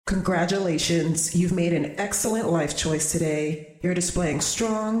Congratulations, you've made an excellent life choice today. You're displaying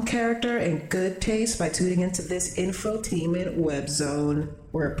strong character and good taste by tuning into this infotainment web zone.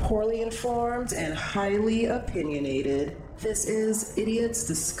 We're poorly informed and highly opinionated. This is Idiots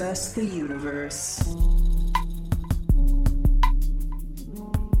Discuss the Universe.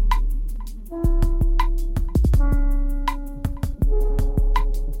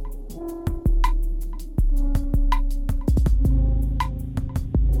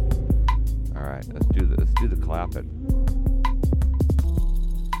 Let's do the clapping.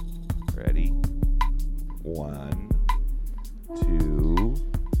 Ready? 1, 2,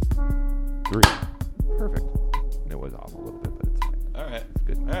 3. Perfect. It was off a little bit, but it's fine. All right. It's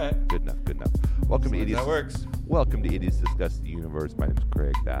good. All right. Good enough. Good enough. Welcome to Idiots. That works. Welcome to Idiots Discuss the Universe. My name's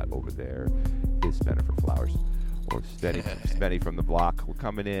Craig. That over there is Spenny for Flowers, or Spenny from the block. We're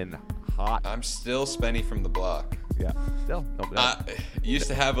coming in hot. I'm still Spenny from the block. Yeah, still. No, used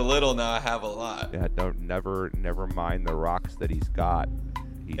to have a little, now I have a lot. Yeah, never mind the rocks that he's got.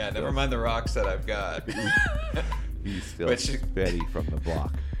 Never mind the rocks that I've got. He's still Spenny from the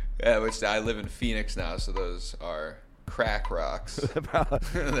block. Yeah, which I live in Phoenix now, so those are crack rocks.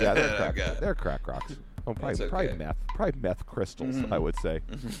 Yeah, they're crack rocks. Oh, probably meth crystals, I would say.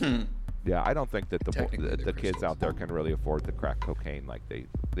 Yeah, I don't think that the kids out there can really afford the crack cocaine. Like they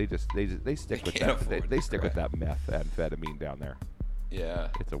stick with that. They stick with that methamphetamine down there. Yeah,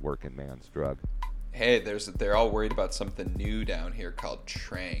 it's a working man's drug. Hey, they're all worried about something new down here called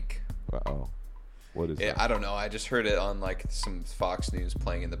Trank. Uh-oh. What is that? I don't know. I just heard it on like some Fox News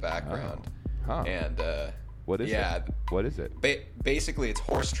playing in the background. Oh. Huh. And what is it? What is it? Basically, it's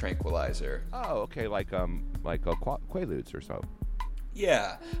horse tranquilizer. Oh, okay, like Quaaludes or so.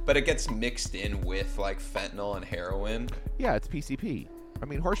 Yeah, but it gets mixed in with like fentanyl and heroin. Yeah, it's PCP. I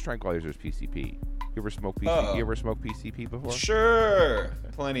mean, horse tranquilizer is PCP. You ever smoke PCP? Oh. You ever smoke PCP before? Sure,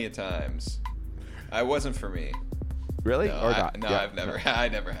 plenty of times. It wasn't for me. Really? No, or not? No, yeah, I've never. No. I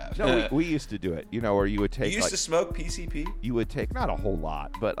never have. No, we used to do it. You know, where you would take. You used to smoke PCP? You would take not a whole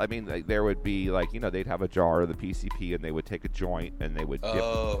lot, but I mean, there would be like they'd have a jar of the PCP and they would take a joint and they would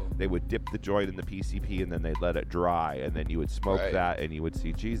dip the joint in the PCP and then they'd let it dry and then you would smoke that and you would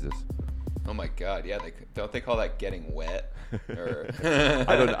see Jesus. Oh my God! Yeah, don't they call that getting wet? Or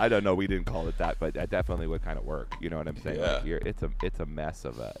I don't know. We didn't call it that, but that definitely would kind of work. You know what I'm saying? Yeah. Like it's a mess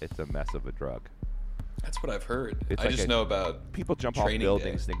of a drug. That's what I've heard. I like just know about people jump off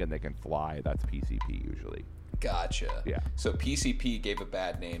buildings thinking they can fly. That's PCP usually. Gotcha. Yeah. So PCP gave a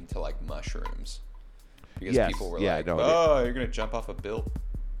bad name to like mushrooms because people were you're gonna jump off a building.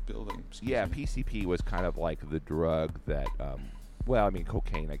 Yeah, PCP was kind of like the drug that. Well, I mean,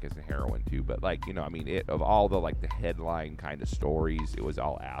 cocaine, I guess, and heroin too. But like, of all the like the headline kind of stories, it was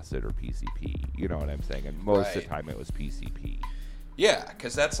all acid or PCP. You know what I'm saying? And most of the time, it was PCP. Yeah,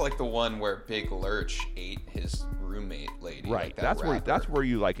 because that's like the one where Big Lurch ate his roommate lady. Right. Like that's where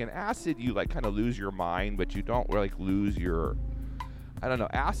you like in acid you like kind of lose your mind, but you don't like lose your. I don't know.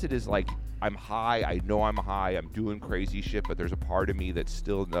 Acid is like I'm high. I know I'm high. I'm doing crazy shit, but there's a part of me that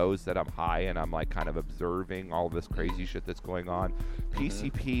still knows that I'm high, and I'm like kind of observing all this crazy shit that's going on.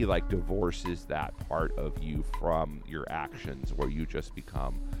 PCP like divorces that part of you from your actions, where you just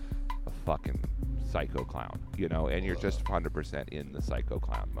become a fucking psycho clown, and you're just 100% in the psycho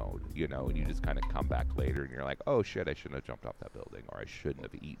clown mode, and you just kind of come back later and you're like, oh shit, I shouldn't have jumped off that building, or I shouldn't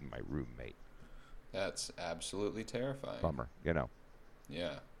have eaten my roommate. That's absolutely terrifying. Bummer,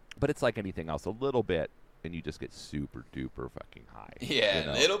 Yeah. But it's like anything else, a little bit, and you just get super duper fucking high.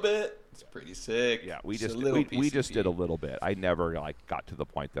 Yeah, a little bit. It's pretty sick. Yeah, we just did a little bit. I never like got to the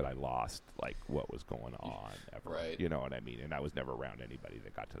point that I lost like what was going on ever. Right. You know what I mean? And I was never around anybody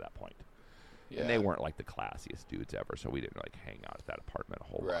that got to that point. Yeah. And they weren't like the classiest dudes ever, so we didn't like hang out at that apartment a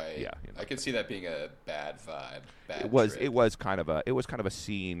whole lot. Right. Yeah. I could see that being a bad vibe. It was kind of a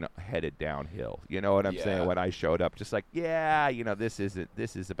scene headed downhill. You know what I'm saying? When I showed up, just like, this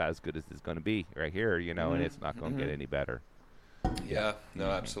is about as good as it's going to be right here, and it's not going to get any better. Yeah. No,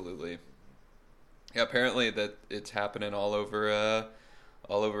 absolutely. Yeah. Apparently that it's happening all over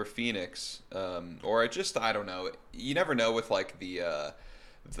Phoenix, or I don't know. You never know with like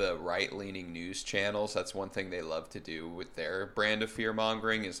the right-leaning news channels. That's one thing they love to do with their brand of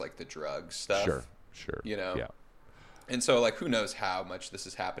fear-mongering is like the drug stuff. Sure. Yeah. And so like who knows how much this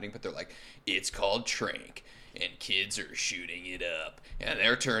is happening, but they're like, it's called Trank and kids are shooting it up and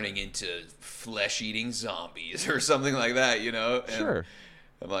they're turning into flesh-eating zombies or something like that, And sure.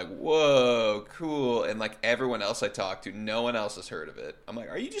 I'm like, whoa, cool. And like everyone else I talk to, no one else has heard of it. I'm like,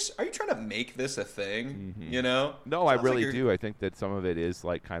 are you trying to make this a thing? No, Sounds I really do. I think that some of it is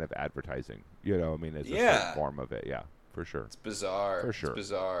like kind of advertising, as a certain form of it. Yeah. for sure. It's bizarre. For sure. It's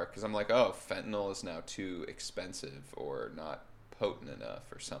bizarre because I'm like, oh, fentanyl is now too expensive or not potent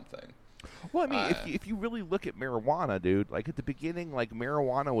enough or something. Well, I mean, if you really look at marijuana, dude, like at the beginning, like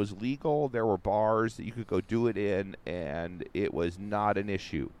marijuana was legal. There were bars that you could go do it in, and it was not an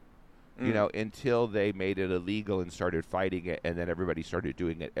issue. You know, until they made it illegal and started fighting it, and then everybody started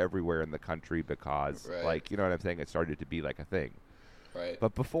doing it everywhere in the country because, like, you know what I'm saying? It started to be like a thing. Right.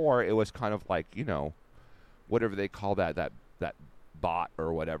 But before, it was kind of like, you know, whatever they call that bot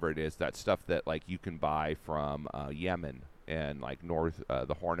or whatever it is, that stuff that, like, you can buy from Yemen and, like,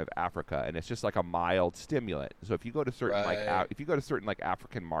 the Horn of Africa, and it's just like a mild stimulant. So if you go to certain, like,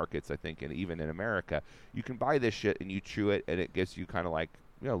 African markets, I think, and even in America, you can buy this shit and you chew it, and it gives you kind of like,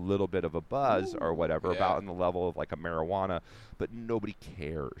 you know, a little bit of a buzz or whatever, about in the level of like a marijuana, but nobody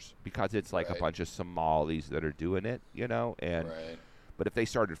cares because it's like a bunch of Somalis that are doing it, you know, and but if they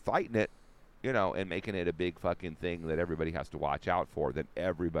started fighting it, you know, and making it a big fucking thing that everybody has to watch out for, then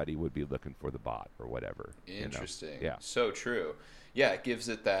everybody would be looking for the bot or whatever. Interesting. You know? Yeah. So true. Yeah, it gives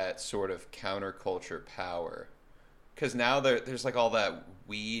it that sort of counterculture power. Because now there's like all that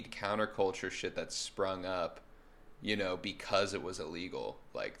weed counterculture shit that's sprung up, you know, because it was illegal.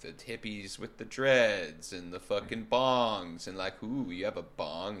 Like the hippies with the dreads and the fucking bongs and like, ooh, you have a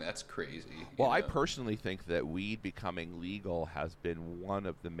bong? That's crazy. Well, I personally think that weed becoming legal has been one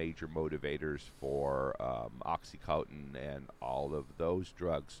of the major motivators for Oxycontin and all of those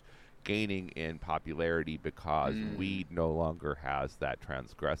drugs gaining in popularity because weed no longer has that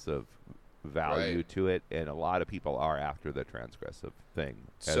transgressive value to it, and a lot of people are after the transgressive thing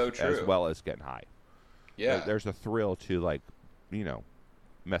as well as getting high. Yeah. There's a thrill to, like, you know,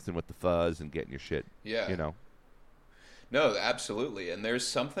 messing with the fuzz and getting your shit, you know. No, absolutely. And there's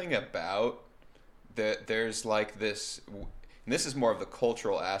something about that. There's like this, and this is more of the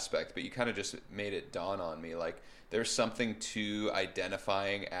cultural aspect, but you kind of just made it dawn on me. Like, there's something to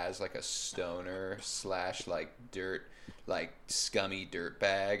identifying as like a stoner / like like scummy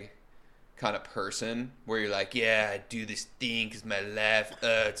dirtbag kind of person where you're like, yeah, I do this thing because my life,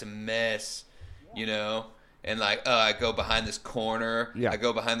 it's a mess. You know, and like, oh, I go behind this corner. I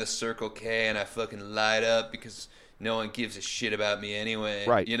go behind the Circle K and I fucking light up because no one gives a shit about me anyway.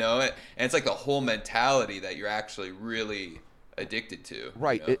 Right. You know, and it's like the whole mentality that you're actually really addicted to.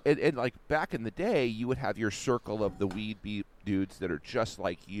 Right. You know? And like back in the day, you would have your circle of the weed dudes that are just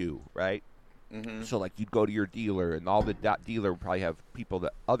like you, right? Mm-hmm. So like you'd go to your dealer, and all the dealer would probably have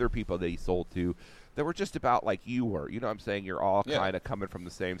other people that he sold to that were just about like you were. You know what I'm saying? You're all kind of coming from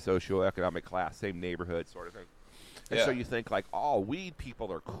the same socioeconomic class, same neighborhood sort of thing. And so you think like, oh, weed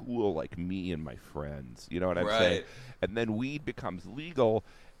people are cool like me and my friends. You know what I'm saying? And then weed becomes legal,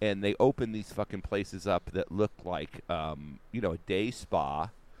 and they open these fucking places up that look like, you know, a day spa.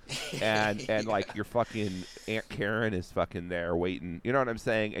 And like your fucking Aunt Karen is fucking there waiting. You know what I'm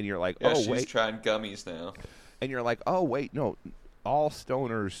saying? And you're like, she's trying gummies now. And you're like, oh, wait, no. All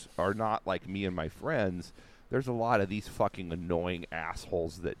stoners are not like me and my friends. There's a lot of these fucking annoying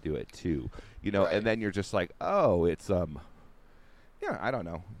assholes that do it too, you know. And then you're just like, oh, it's I don't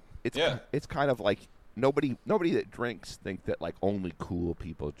know. It's kind of like nobody that drinks think that like only cool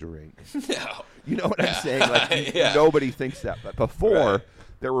people drink. No, you know what I'm saying? Like nobody thinks that. But before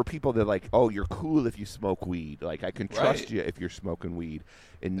there were people that like, oh, you're cool if you smoke weed. Like I can trust you if you're smoking weed.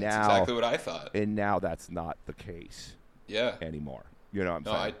 And that's now exactly what I thought. And now that's not the case. Anymore. You know what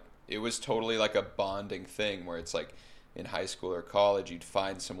I'm saying? It was totally like a bonding thing where it's like in high school or college, you'd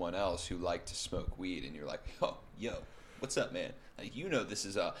find someone else who liked to smoke weed, and you're like, oh, yo, what's up, man? Like, you know, this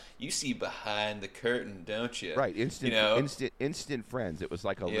is you see behind the curtain, don't you? Right. Instant friends. It was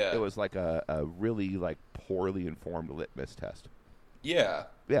like it was like a really like poorly informed litmus test. Yeah.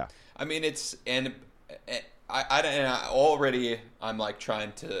 Yeah. I mean, I'm like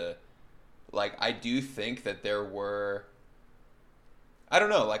trying to, like, I do think that there were, I don't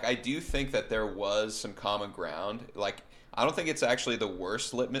know, like, I do think that there was some common ground. Like, I don't think it's actually the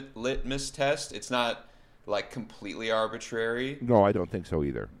worst litmus test. It's not, like, completely arbitrary. No, I don't think so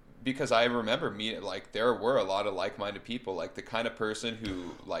either. Because I remember there were a lot of like-minded people, like the kind of person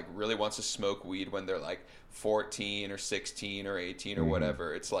who, like, really wants to smoke weed when they're, like, 14 or 16 or 18 or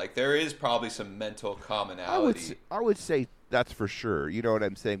whatever. It's like, there is probably some mental commonality. I would say that's for sure. You know what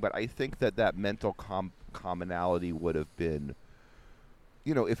I'm saying? But I think that mental commonality would have been,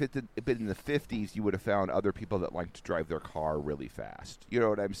 you know, if it had been in the 50s, you would have found other people that like to drive their car really fast. You know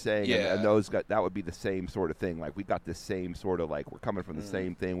what I'm saying? Yeah. And that would be the same sort of thing. Like, we got the same sort of, like, we're coming from the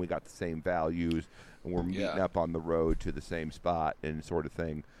same thing. We got the same values, and we're meeting up on the road to the same spot and sort of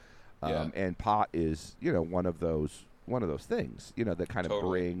thing. And pot is, you know, one of those things, you know, that kind of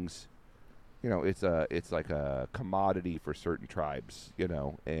brings it's like a commodity for certain tribes,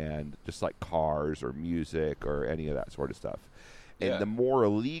 and just like cars or music or any of that sort of stuff. And Yeah. the more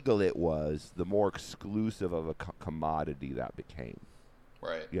illegal it was, the more exclusive of a commodity that became,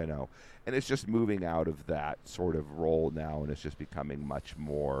 Right. And it's just moving out of that sort of role now, and it's just becoming much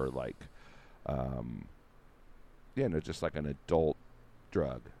more like, just like an adult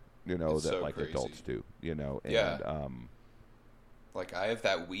drug, It's that so like crazy. adults do, and Yeah. Like I have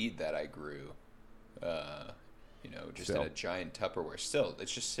that weed that I grew, just Still. in a giant Tupperware. Still,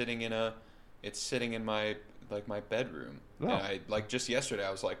 it's just sitting in my bedroom. Oh. And I like just yesterday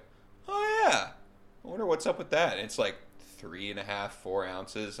I was like, oh yeah, I wonder what's up with that. And it's like 3.5, 4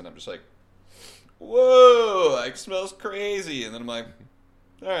 ounces, and I'm just like, whoa, like smells crazy. And then I'm like,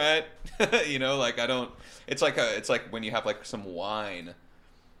 all right, like I don't. It's like when you have like some wine.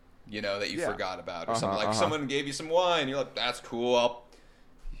 That you Yeah. forgot about, or Uh-huh, something. Like uh-huh. someone gave you some wine, you're like, that's cool, I'll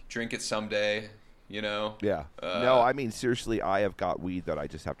drink it someday, Yeah. No, I mean, seriously, I have got weed that I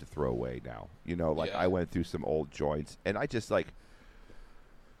just have to throw away now. Yeah. I went through some old joints, and I just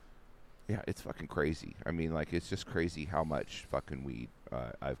it's fucking crazy. I mean, it's just crazy how much fucking weed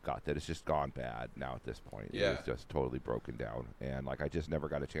I've got that it's just gone bad now at this point. Yeah. It's just totally broken down, and I just never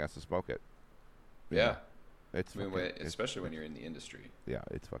got a chance to smoke it. Yeah. It's I mean, fucking- it's- especially when you're in the industry. Yeah,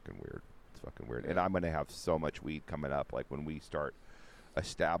 it's fucking weird. It's fucking weird. Yeah. And I'm going to have so much weed coming up. Like when we start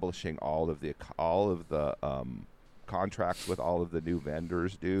establishing all of the contracts with all of the new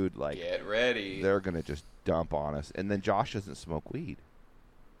vendors, dude. Like Get ready. they're going to just dump on us. And then Josh doesn't smoke weed.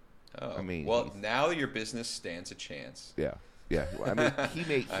 Oh. I mean, well, he's- now your business stands a chance. Yeah. Yeah. I mean, he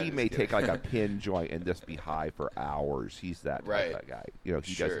I'm just may take kidding. like a pin joint and just be high for hours. He's that type Right. of guy.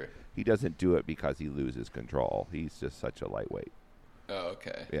 Sure. He doesn't do it because he loses control. He's just such a lightweight. Oh,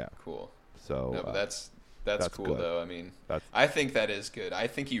 okay. Yeah. Cool. So No, but that's that's cool good. though. I mean, That's- I think that is good. I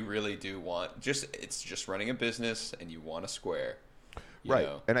think you really do want it's just running a business and you want a square. You right,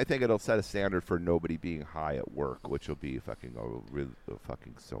 know? and I think it'll set a standard for nobody being high at work, which will be fucking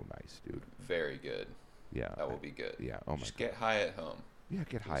fucking so nice, dude. Very good. Yeah, That will be good. Yeah. Oh my Just god. get high at home. Yeah,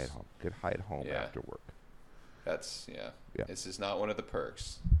 get high at home. Get high at home Yeah. after work. That's Yeah. This is not one of the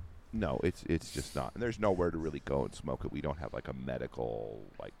perks. No, it's just not. And there's nowhere to really go and smoke it. We don't have like a medical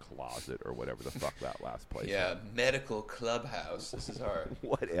closet or whatever the fuck that last place. Yeah, medical clubhouse. This is our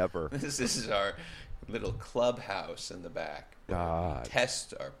Whatever. this is our little clubhouse in the back. God.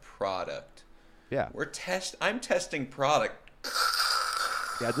 Test our product. Yeah. I'm testing product.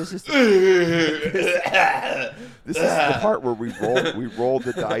 Yeah. This is the part where we rolled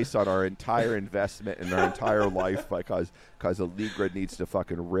the dice on our entire investment and our entire life because Allegra needs to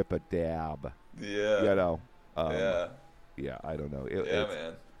fucking rip a dab. Yeah. Yeah. Yeah. I don't know. Yeah,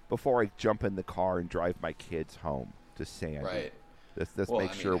 man. Before I jump in the car and drive my kids home to Sandy. Right. Let's Well,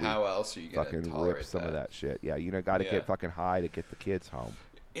 make I mean, sure we how else are you gonna fucking tolerate rip some of that? that shit. Yeah, got to Yeah. get fucking high to get the kids home.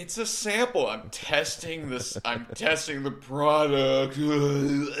 It's a sample. I'm testing this. I'm testing the product.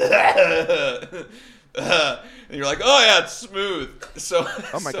 And you're like, oh yeah, it's smooth. So.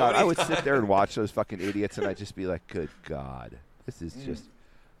 Oh my so god, I many would sit there and times. watch those fucking idiots, and I'd just be like, good god, this is Mm. just.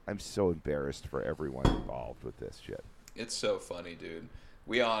 I'm so embarrassed for everyone involved with this shit. It's so funny, dude.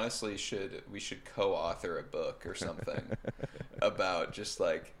 We honestly should co-author a book or something about just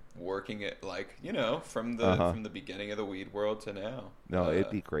like working it from the beginning of the weed world to now. No,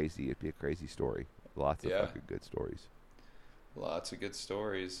 it'd be crazy. It'd be a crazy story. Lots of Yeah. fucking good stories. Lots of good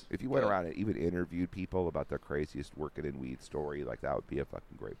stories. If you went But, around and even interviewed people about their craziest working in weed story, that would be a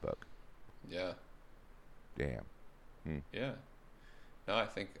fucking great book. yeah, Damn. yeah. No, I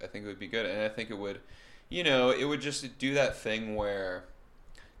think it would be good, and I think it would, it would just do that thing where,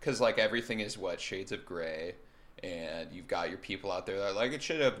 because everything is shades of gray, and you've got your people out there that are like it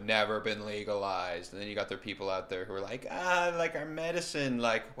should have never been legalized, and then you got their people out there who are like our medicine,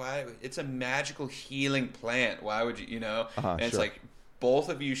 why it's a magical healing plant, why would you, and it's sure. like both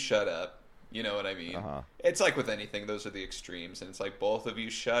of you shut up, you know what I mean? It's like with anything, those are the extremes, and it's like both of you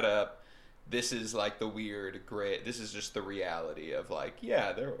shut up. This is the weird gray. This is just the reality of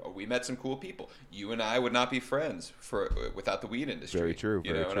we met some cool people. You and I would not be friends without the weed industry. Very true.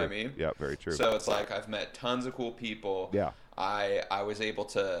 You very know true. what I mean? Yeah, very true. So it's I've met tons of cool people. Yeah. I was able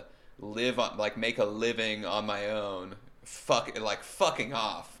to live on make a living on my own. Fucking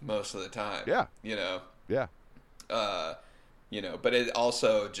off most of the time. Yeah. Yeah. Yeah. But it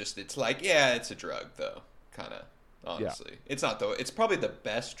also just it's it's a drug though, kind of. Honestly, it's not though. It's probably the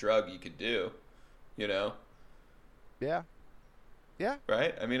best drug you could do, Yeah. Yeah.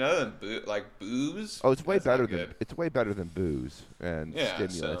 right? I mean, other than booze. Oh, it's way that's not better good. than it's way better than booze and Yeah,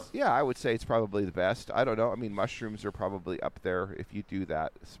 stimulants. so- Yeah, I would say it's probably the best. I don't know. I mean, mushrooms are probably up there if you do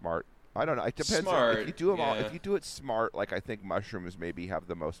that smart I don't know. It depends. Smart, If you do them all, yeah. if you do it smart, like I think mushrooms maybe have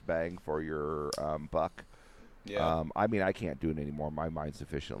the most bang for your buck. Yeah. I mean, I can't do it anymore. My mind's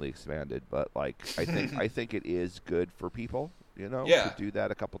sufficiently expanded, but like I think it is good for people, Yeah. to do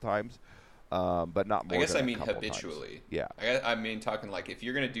that a couple times, but not more. I guess than I a mean couple habitually. Times. Yeah, I mean talking like if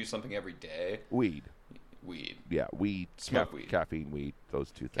you're gonna do something every day, weed. weed, Yeah, weed, Smoke weed. caffeine, weed. Those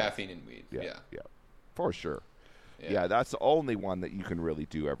two things. caffeine and weed. Yeah, Yeah. yeah, for sure. Yeah, that's the only one that you can really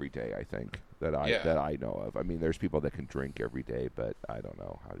do every day. I think that I know of. I mean, there's people that can drink every day, but I don't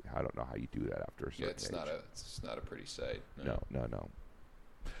know how you do that after a certain Yeah, it's age. not a pretty sight. No.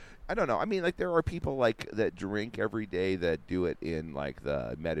 I don't know. I mean, like there are people like that drink every day that do it in like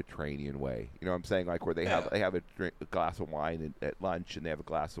the Mediterranean way. You know what I'm saying? Like where they have a glass of wine at lunch, and they have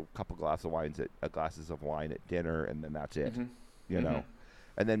couple glasses of wine at dinner, and then that's it. Mhm. You know.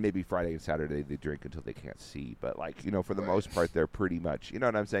 And then maybe Friday and Saturday they drink until they can't see. But like for the Right. most part, they're pretty much. You know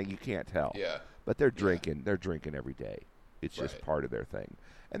what I'm saying? You can't tell. Yeah. But they're drinking. They're drinking every day. It's just Right. part of their thing,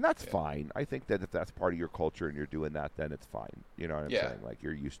 and that's Yeah. fine. I think that if that's part of your culture and you're doing that, then it's fine. You know what I'm Yeah. saying? Like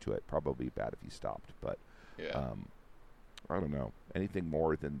you're used to it. Probably bad if you stopped, but Yeah. I don't know. Anything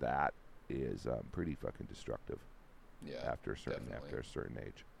more than that is pretty fucking destructive Yeah. after a certain definitely.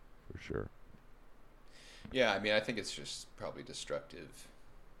 age, for sure. Yeah, I mean, I think it's just probably destructive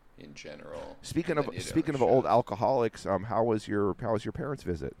in general. Speaking and of that you speaking of don't old should. alcoholics, how was your parents'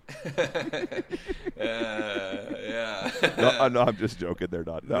 visit? Yeah. No, I'm just joking. They're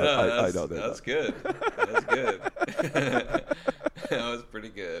not. No, I know they're that's not. good. That's good. That was pretty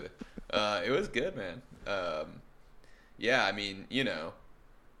good. It was good, man. Yeah, I mean,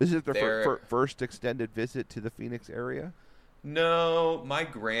 Is it the they're- first extended visit to the Phoenix area? No, my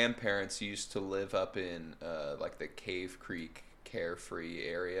grandparents used to live up in like the Cave Creek Carefree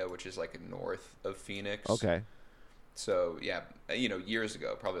area, which is like north of Phoenix. Okay. So yeah, years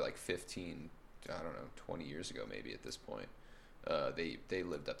ago, probably like 15, I don't know, 20 years ago maybe at this point, they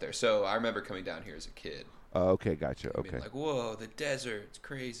lived up there. So I remember coming down here as a kid. Okay, gotcha. And being Okay. like, whoa, the desert, it's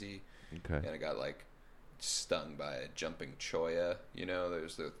crazy. Okay. And I got like stung by a jumping cholla.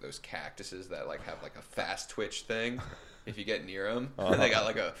 There's those cactuses that like have like a fast twitch thing. If you get near them, they got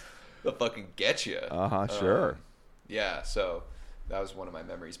like they'll fucking get you. Sure. Yeah, so that was one of my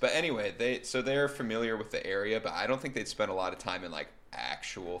memories. But anyway, they're familiar with the area, but I don't think they'd spent a lot of time in like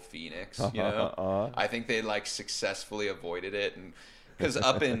actual Phoenix. I think they like successfully avoided it, and because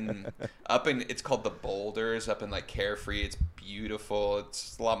up in it's called the Boulders up in like Carefree. It's beautiful.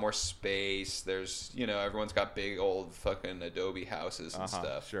 It's a lot more space. There's everyone's got big old fucking adobe houses and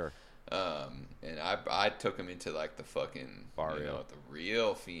stuff. Sure. And I took him into like the fucking Barrio. the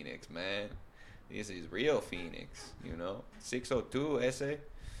real Phoenix, man. This is real Phoenix, 602 ese.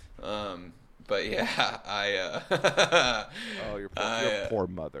 But yeah, Oh, your I, poor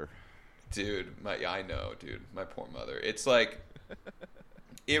mother. dude, I know, dude, my poor mother. It's like,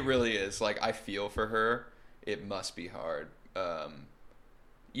 it really is. Like, I feel for her. It must be hard.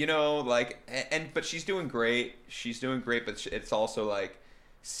 But she's doing great. But it's also like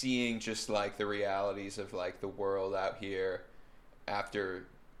seeing just like the realities of like the world out here after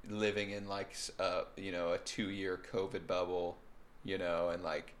living in like a 2-year COVID bubble, and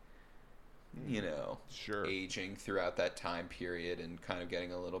like Sure. aging throughout that time period and kind of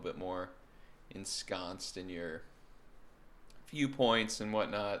getting a little bit more ensconced in your viewpoints and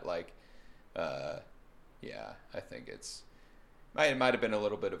whatnot. Like, yeah, I think it might have been a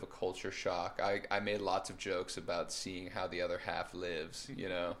little bit of a culture shock. I made lots of jokes about seeing how the other half lives,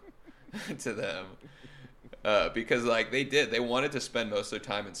 to them. Because like they wanted to spend most of their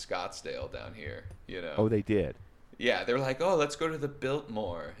time in Scottsdale down here, Oh, they did. Yeah, they were like, oh, let's go to the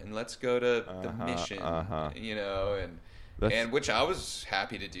Biltmore and let's go to the Mission, and which I was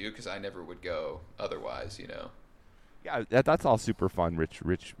happy to do because I never would go otherwise, Yeah, that's all super fun.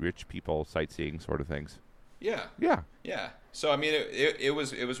 Rich people sightseeing sort of things. Yeah. Yeah. Yeah. So I mean, it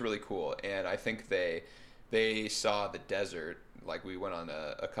was really cool, and I think they saw the desert. Like we went on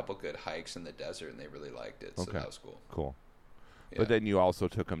a couple good hikes in the desert, and they really liked it. So Okay. that was cool. Cool. Yeah. But then you also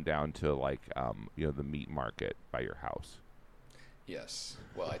took them down to like the meat market by your house. Yes.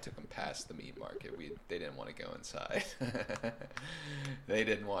 Well, I took them past the meat market. They didn't want to go inside. They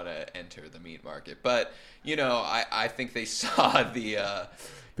didn't want to enter the meat market. But, I think they saw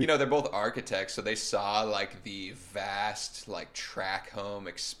they're both architects, so they saw like the vast like track home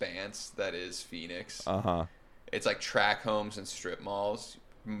expanse that is Phoenix. Uh-huh. It's like track homes and strip malls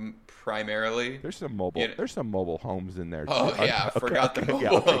primarily. There's some mobile homes in there. Oh too. yeah, I forgot the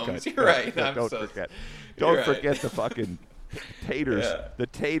mobile okay, homes. good. You're right. Don't You're forget right. the fucking taters, Yeah. the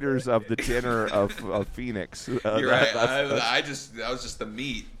taters of the dinner of Phoenix. You're right. That was just the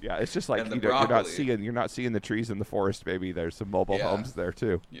meat. Yeah, it's just like And the you're not broccoli. you're not seeing the trees in the forest, baby. There's some mobile Yeah. homes there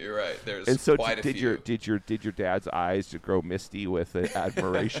too. You're right. There's And so, quite a did few. your dad's eyes to grow misty with the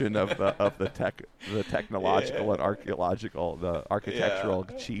admiration of the technological and architectural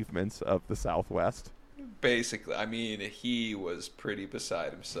achievements of the Southwest? Basically, I mean, he was pretty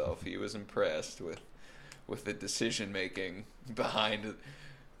beside himself. He was impressed with the decision making behind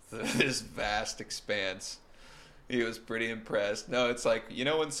this vast expanse. He was pretty impressed. No, it's like, you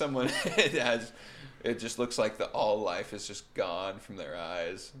know, when someone it just looks like all life is just gone from their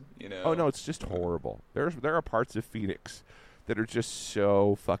eyes. You know? Oh no, it's just horrible. There are parts of Phoenix that are just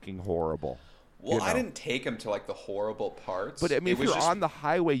so fucking horrible. Well, you I know? didn't take him to like the horrible parts. But I mean, It if was you're just- on the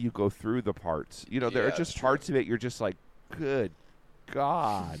highway, you go through the parts. You know, there Yeah, are just that's parts of it you're just like, good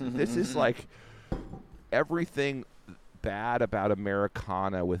God, this is like everything bad about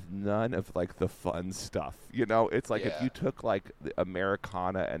Americana with none of like the fun stuff. You know, it's like if Yeah. you took like the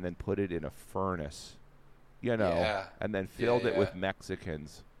Americana and then put it in a furnace, you know, Yeah. and then filled it yeah. with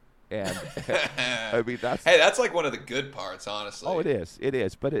Mexicans. And I mean, that's Hey, that's like one of the good parts, honestly. oh, it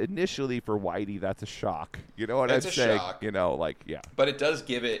is. But initially for Whitey, that's a shock. You know what It's I'm a saying? shock. You know, like yeah. But it does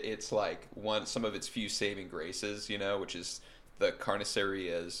give it its like some of its few saving graces, you know, which is the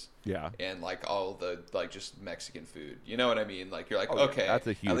carnicerias Yeah. and like all the like just Mexican food. You know what I mean? Like you're like, Oh, yeah, okay, that's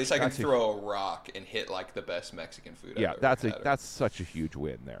a huge- at least I can that's a- throw a rock and hit like the best Mexican food. Yeah, I've ever had. that's such a huge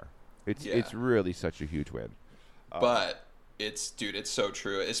win there. It's Yeah. it's really such a huge win. But it's so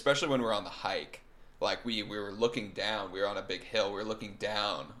true, especially when we're on the hike. Like we were looking down, we were on a big hill, we were looking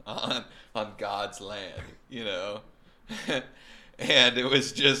down on God's land, you know. And it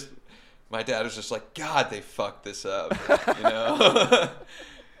was just my dad was just like, God, they fucked this up, you know.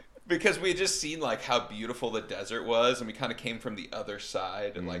 Because we had just seen like how beautiful the desert was, and we kind of came from the other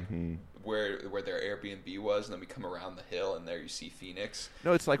side and like where their Airbnb was, and then we come around the hill and there you see Phoenix.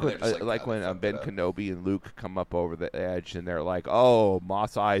 No, it's like And when they're just like, "God, they fucked Ben it up." Kenobi and Luke come up over the edge, and they're like, "Oh,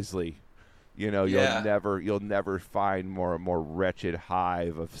 Mos Eisley, you know, Yeah. you'll never find more wretched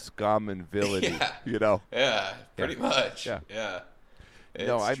hive of scum and villainy." Yeah. You know. Yeah, pretty much. Yeah. Yeah.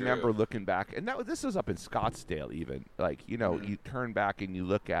 No, It's I true. remember looking back, and this was up in Scottsdale. Even like you know, you turn back and you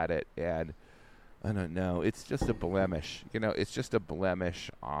look at it, and I don't know, it's just a blemish. You know, it's just a blemish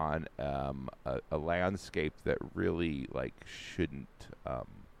on a landscape that really like shouldn't.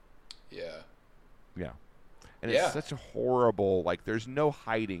 Yeah. Yeah, and Yeah. it's such a horrible. Like, there's no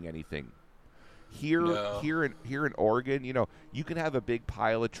hiding anything. Here, No. here in Oregon, you know, you can have a big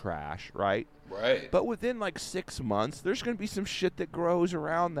pile of trash, right? Right. But within like 6 months, there's going to be some shit that grows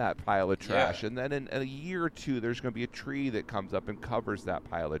around that pile of trash. Yeah. And then in a year or two, there's going to be a tree that comes up and covers that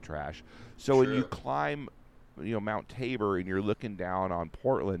pile of trash. So when you True. climb, you know, Mount Tabor and you're looking down on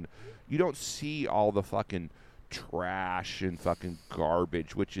Portland, you don't see all the fucking trash and fucking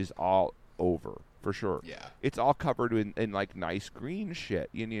garbage, which is all over for sure. Yeah. It's all covered in like nice green shit.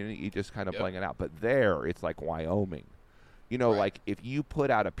 You just kind of Yep. bling it out. But there, it's like Wyoming. You know, Right. like if you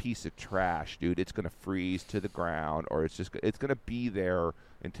put out a piece of trash, dude, it's gonna freeze to the ground, or it's gonna be there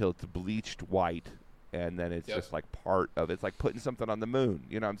until it's bleached white, and then it's Yep. just like part of it's like putting something on the moon.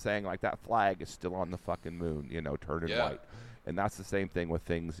 You know what I'm saying? Like that flag is still on the fucking moon, you know, turning Yeah. white. And that's the same thing with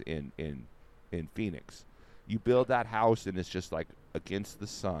things in Phoenix. You build that house and it's just like against the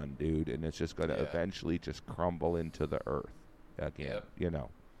sun, dude, and it's just gonna Yeah. eventually just crumble into the earth again. Yep. You know,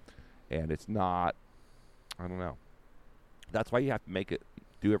 and it's not. I don't know. That's why you have to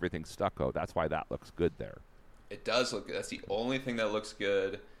do everything stucco. That's why that looks good there. It does look good. That's the only thing that looks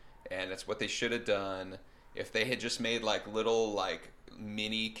good, and it's what they should have done. If they had just made like little like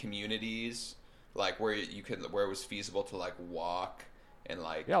mini communities, like where where it was feasible to like walk and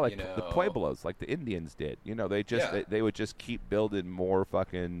like Yeah, like you know, the Pueblos, like the Indians did. You know, they just Yeah. they would just keep building more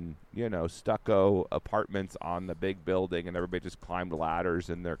fucking, you know, stucco apartments on the big building, and everybody just climbed ladders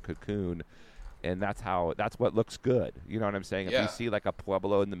in their cocoon. And that's what looks good. You know what I'm saying? If Yeah. you see like a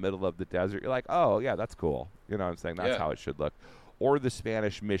Pueblo in the middle of the desert, you're like, oh yeah, that's cool. You know what I'm saying? That's Yeah. how it should look. Or the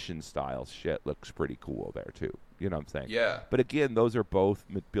Spanish mission style shit looks pretty cool there too. You know what I'm saying? Yeah. But again, those are both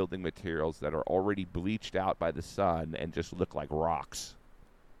building materials that are already bleached out by the sun and just look like rocks,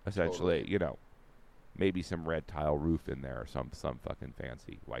 essentially. Totally. You know, maybe some red tile roof in there, or some fucking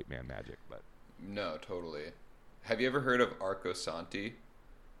fancy white man magic. But No, totally. Have you ever heard of Arco Santi?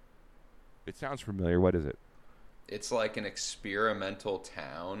 it sounds familiar. What is it? It's like an experimental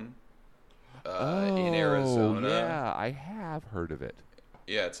town in Arizona. Yeah, I have heard of it.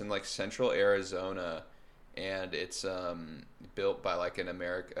 Yeah, it's in like central Arizona, and it's built by like an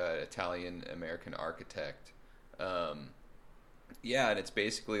Italian American architect. Yeah, and it's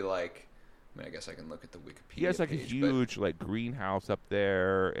basically like, I mean, I guess I can look at the Wikipedia He has like page, a huge like greenhouse up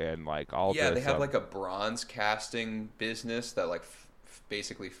there, and like all. yeah, this, they have like a bronze casting business that like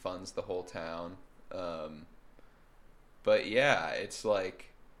basically funds the whole town. But yeah, it's like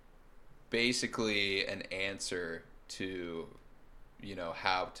basically an answer to, you know,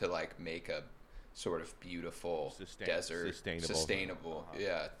 how to like make a sort of beautiful desert sustainable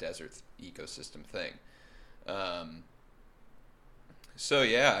yeah, desert ecosystem thing. So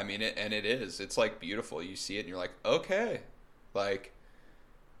yeah, I mean, it's like beautiful. You see it and you're like, okay, like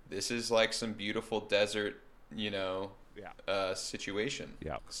this is like some beautiful desert, you know, situation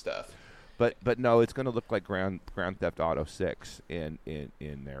stuff. But no, it's going to look like Grand Theft Auto 6 in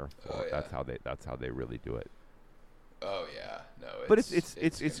there. Oh, yeah. That's how they really do it. Oh yeah, no. But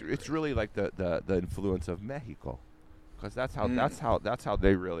it's really like the influence of Mexico, because that's how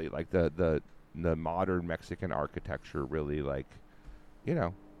they really like the modern Mexican architecture really, like, you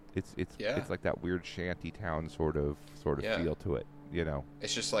know, it's like that weird shanty town sort of feel to it, you know.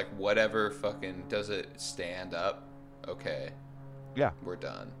 It's just like whatever fucking does it stand up, okay. Yeah. We're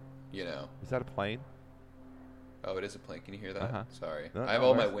done, you know. Is that a plane? Oh, it is a plane. Can you hear that? Uh-huh. Sorry. No, I have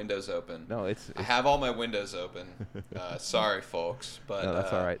all my windows open. No, it's I have all my windows open. Sorry, folks, but no,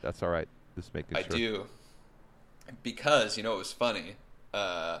 that's all right. That's all right. Just making sure. I do. Because, you know, it was funny.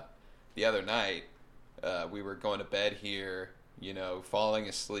 The other night, we were going to bed here, you know, falling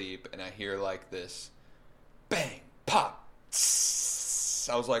asleep, and I hear like this bang, pop. Tss.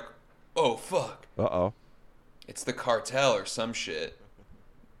 I was like, oh, fuck. Uh-oh. It's the cartel or some shit.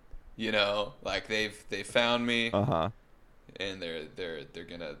 You know, like they found me, and they're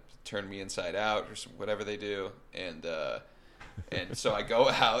gonna turn me inside out or whatever they do, and so I go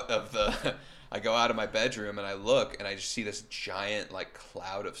out of my bedroom and I look and I just see this giant like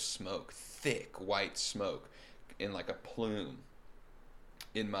cloud of smoke, thick white smoke, in like a plume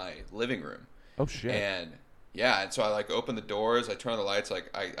in my living room. Oh shit! And yeah, and so I like open the doors, I turn on the lights,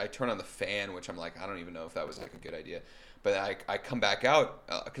 like I turn on the fan, which I'm like, I don't even know if that was like a good idea. But I come back out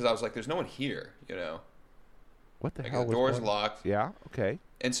because I was like, there's no one here, you know. What the like hell? The door's locked. Yeah. Okay.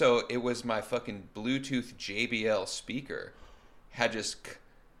 And so it was my fucking Bluetooth JBL speaker had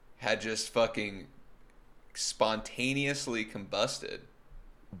just fucking spontaneously combusted.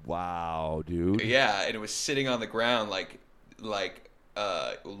 Wow, dude. Yeah, and it was sitting on the ground like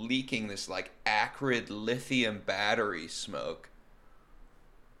leaking this like acrid lithium battery smoke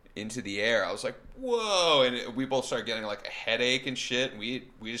into the air. I was like, whoa, and we both started getting like a headache and shit, and we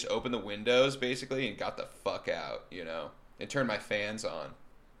just opened the windows basically and got the fuck out, you know, and turned my fans on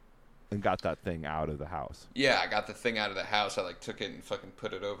and got that thing out of the house. Yeah, I got the thing out of the house. I like took it and fucking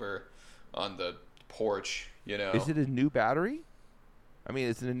put it over on the porch, you know. Is it a new battery? I mean,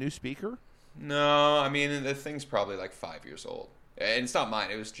 is it a new speaker? No, I mean, the thing's probably like 5 years old, and it's not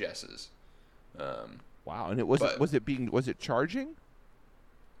mine, it was Jess's. Wow. And was it charging?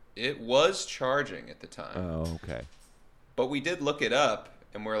 It was charging at the time. Oh, okay. But we did look it up,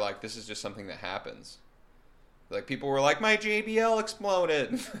 and we're like, this is just something that happens. Like, people were like, my JBL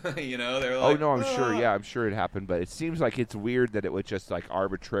exploded. You know, they're like, oh, no, I'm sure. Yeah, I'm sure it happened. But it seems like it's weird that it would just, like,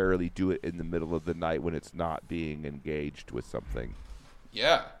 arbitrarily do it in the middle of the night when it's not being engaged with something.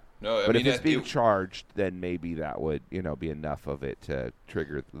 Yeah. No, I but mean, if it's being charged, then maybe that would, you know, be enough of it to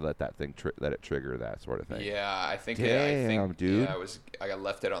trigger, let it trigger that sort of thing. Yeah, I think. Damn, dude. Yeah, I got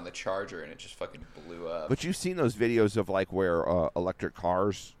left it on the charger and it just fucking blew up. But you've seen those videos of like where electric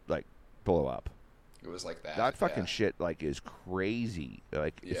cars like blow up. It was like that. That fucking shit like is crazy.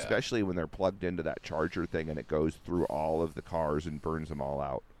 Like especially when they're plugged into that charger thing and it goes through all of the cars and burns them all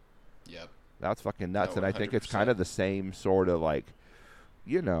out. Yep. That's fucking nuts. No, and I think it's kind of the same sort of like,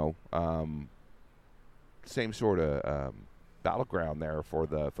 you know, same sort of battleground there for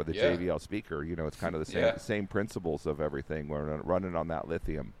the JBL speaker. You know, it's kind of the same principles of everything. We're running on that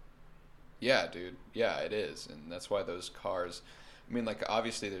lithium. Yeah, dude. Yeah, it is, and that's why those cars. I mean, like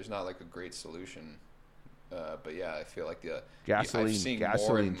obviously, there's not like a great solution, but yeah, I feel like the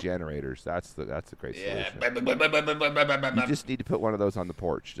gasoline generators. That's a great solution. You just need to put one of those on the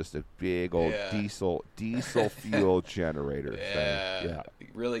porch. Just a big old diesel fuel generator. Yeah,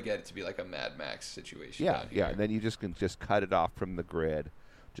 really get it to be like a Mad Max situation. Yeah. And then you can cut it off from the grid.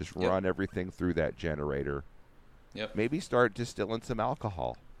 Just run everything through that generator. Yep. Maybe start distilling some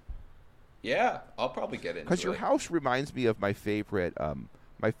alcohol. Yeah, I'll probably get into it. Because your house reminds me of my favorite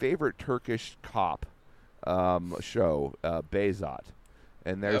Turkish cop show, Behzat,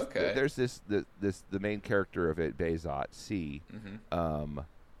 and there's the main character of it, Behzat C.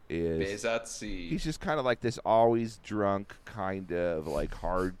 Is Behzat C. He's just kind of like this always drunk, kind of like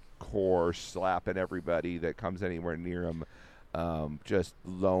hardcore slapping everybody that comes anywhere near him just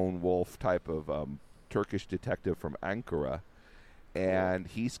lone wolf type of Turkish detective from Ankara. And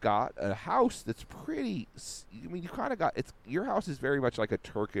he's got a house that's pretty. I mean, you kind of got it's. Your house is very much like a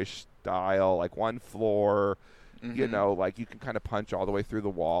Turkish style, like one floor. You know, like you can kind of punch all the way through the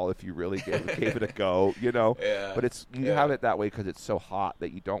wall if you really gave it a go. You know, but it's you have it that way because it's so hot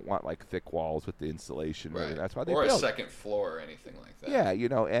that you don't want like thick walls with the insulation. Right. That's why they or build a second floor or anything like that. Yeah, you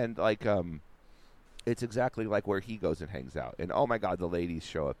know, and like it's exactly like where he goes and hangs out. And oh my God, the ladies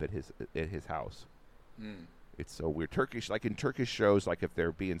show up at his house. It's so weird. Turkish, like in Turkish shows, like if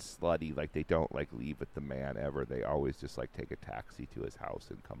they're being slutty, like they don't like leave with the man ever. They always just like take a taxi to his house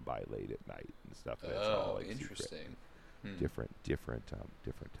and come by late at night and stuff. And it's all, like, interesting. Different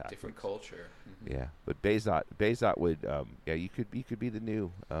tactics. Different culture. Yeah, but Behzat would, you could be the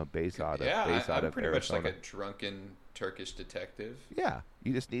new Behzat. I'm pretty Arizona. much like a drunken Turkish detective. Yeah,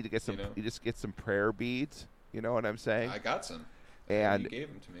 you just need to get some. You know? You just get some prayer beads. You know what I'm saying? I got some. And you gave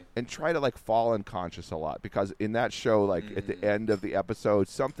them to me. And try to like fall unconscious a lot because in that show, like at the end of the episode,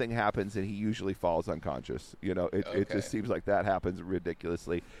 something happens and he usually falls unconscious. You know, it just seems like that happens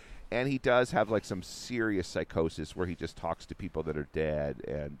ridiculously. And he does have like some serious psychosis where he just talks to people that are dead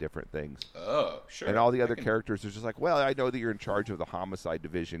and different things. Oh, sure. And all the other characters are just like, well, I know that you're in charge of the homicide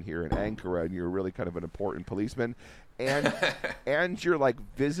division here in Ankara and you're really kind of an important policeman. And and you're like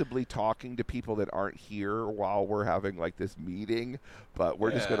visibly talking to people that aren't here while we're having like this meeting, but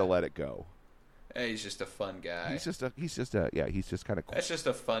we're just going to let it go. Hey, he's just a fun guy. He's just kind of That's just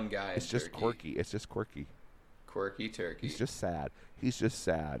a fun guy. It's just quirky. It's just quirky. Quirky turkey. He's just sad. He's just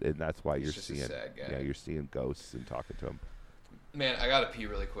sad, and that's why you're seeing. A sad guy. Yeah, you're seeing ghosts and talking to him. Man, I gotta pee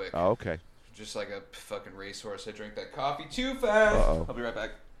really quick. Oh, okay. Just like a fucking racehorse, I drank that coffee too fast. Uh-oh. I'll be right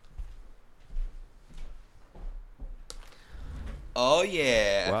back. Oh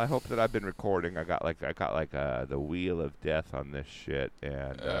yeah. Well, I hope that I've been recording. I got like the wheel of death on this shit,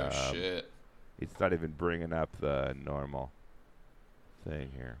 and shit. It's not even bringing up the normal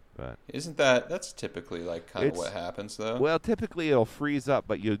thing here, but isn't that's typically like kind of what happens though? Well, typically it'll freeze up,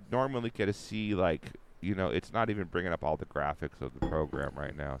 but you normally get to see like it's not even bringing up all the graphics of the program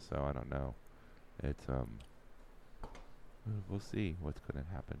right now, so I don't know. It's we'll see what's going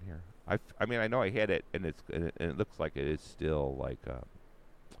to happen here. I mean I know I hit it and it looks like it is still like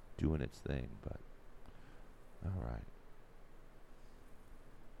doing its thing, but all right.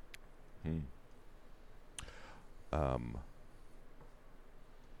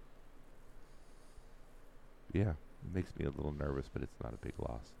 Yeah, it makes me a little nervous, but it's not a big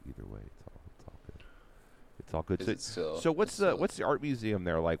loss either way. It's all good. It's all good. So what's the art museum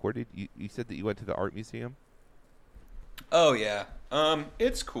there like? Where did you said that you went to the art museum? Oh yeah,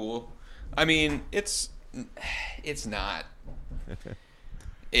 it's cool. I mean, it's not.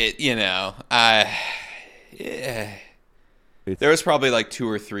 There was probably like 2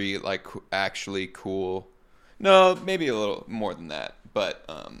 or 3 like actually cool. No, maybe a little more than that, but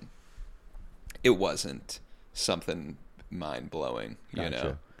it wasn't something mind blowing.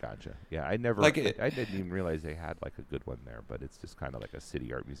 Gotcha. Yeah, I never. I didn't even realize they had like a good one there, but it's just kind of like a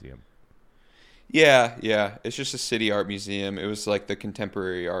city art museum. Yeah. It's just a city art museum. It was like the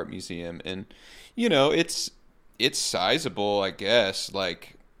contemporary art museum, and it's sizable, I guess.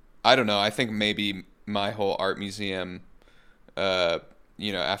 Like, I don't know. I think maybe my whole art museum,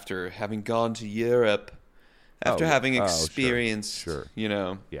 after having gone to Europe, after having experienced, sure.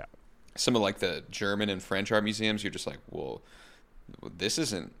 Yeah. Some of like the German and French art museums, you're just like, well, this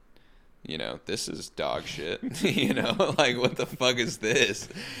isn't, this is dog shit. Like what the fuck is this?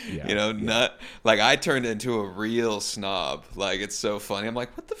 Yeah, not like I turned into a real snob. Like it's so funny. I'm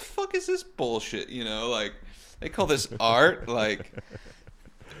like, what the fuck is this bullshit? Like they call this art. Like,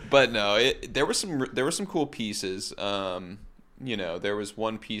 but no, there were some cool pieces. There was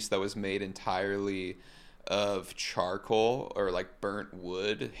one piece that was made entirely of charcoal or like burnt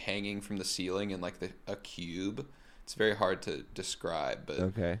wood hanging from the ceiling in like a cube. It's very hard to describe, but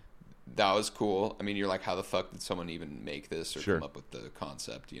okay. That was cool. I mean, you're like, how the fuck did someone even make this or come up with the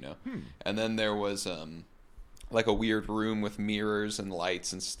concept, And then there was like a weird room with mirrors and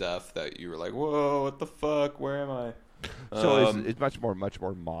lights and stuff that you were like, whoa, what the fuck? Where am I? So it's much more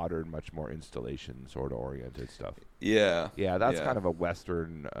modern, much more installation sort of oriented stuff. Yeah. Yeah, that's kind of a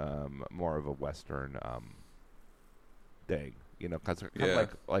Western, more of a Western thing, because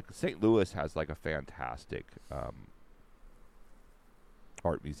like St. Louis has like a fantastic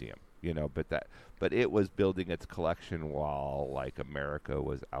art museum, but it was building its collection while like America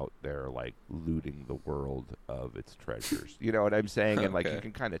was out there like looting the world of its treasures. You know what I'm saying? And like you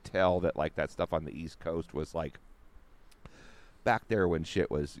can kind of tell that like that stuff on the East Coast was like back there when shit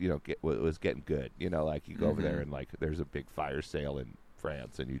was, was getting good. Like you go over there and like there's a big fire sale in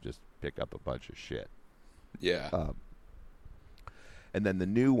France and you just pick up a bunch of shit. Yeah. And then the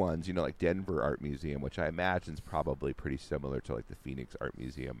new ones, like Denver Art Museum, which I imagine is probably pretty similar to like the Phoenix Art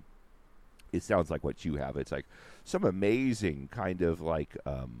Museum. It sounds like what you have. It's like some amazing kind of like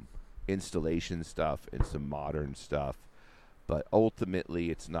installation stuff and some modern stuff. But ultimately,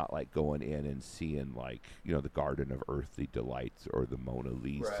 it's not like going in and seeing like, the Garden of Earthly Delights or the Mona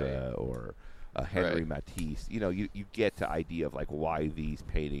Lisa or Henry Matisse. You get the idea of like why these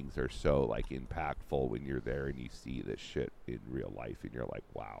paintings are so like impactful when you're there and you see this shit in real life and you're like,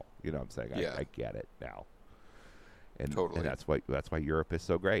 wow, you know what I'm saying? Yeah. I get it now. And, Totally. and that's why Europe is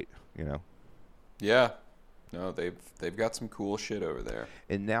so great, Yeah. No, they've got some cool shit over there.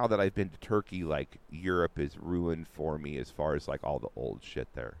 And now that I've been to Turkey, like Europe is ruined for me as far as like all the old shit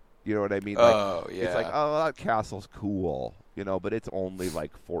there. You know what I mean? Like, Oh, yeah. It's like, oh, that castle's cool, but it's only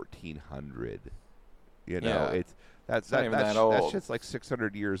like 1400. Yeah. It's that's not even that old. That shit's like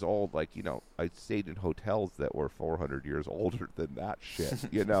 600 years old. Like, I stayed in hotels that were 400 years older than that shit.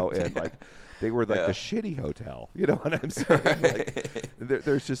 And like they were like the shitty hotel. You know what I'm saying? Like,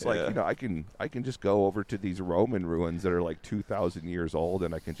 there's just like I can just go over to these Roman ruins that are like 2,000 years old,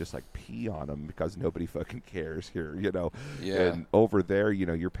 and I can just like pee on them because nobody fucking cares here. Yeah. And over there,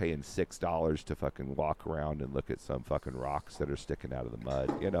 you're paying $6 to fucking walk around and look at some fucking rocks that are sticking out of the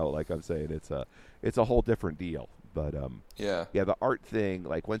mud. Like I'm saying, it's a whole different deal. But yeah, the art thing,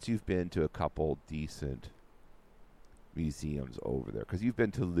 like once you've been to a couple decent museums over there, because you've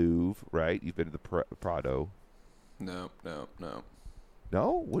been to Louvre, right? You've been to the Prado. No.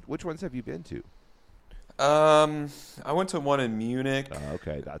 No? Which ones have you been to? I went to one in Munich.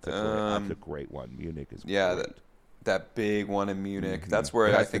 Okay, that's a great one. Munich is great. That big one in Munich. Mm-hmm. That's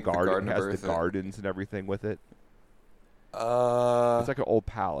where I think the Garden of Earth has the gardens and everything with it. It's It's like an old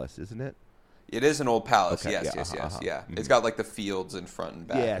palace, isn't it? It is an old palace. Okay, Yes. Yeah. Mm-hmm. It's got like the fields in front and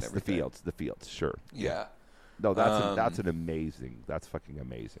back. Yes, and everything. the fields. Sure. Yeah. No, that's an amazing. That's fucking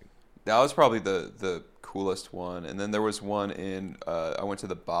amazing. That was probably the coolest one. And then there was one in I went to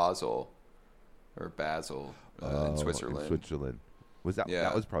the Basel in Switzerland. In Switzerland. Was that? Yeah.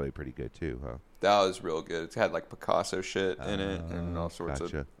 That was probably pretty good too, huh? That was real good. It had like Picasso shit in it and all sorts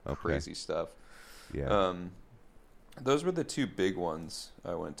gotcha. of crazy stuff. Yeah. Those were the two big ones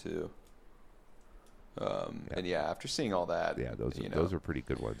I went to. And after seeing all that, those are pretty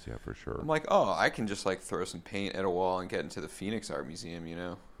good ones, for sure. I'm like, oh, I can just like throw some paint at a wall and get into the Phoenix Art Museum,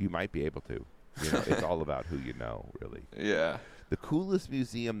 You might be able to. It's all about who you know, really. Yeah. The coolest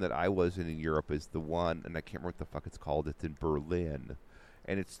museum that I was in Europe is the one, and I can't remember what the fuck it's called. It's in Berlin,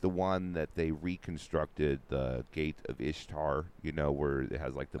 and it's the one that they reconstructed the Gate of Ishtar. Where it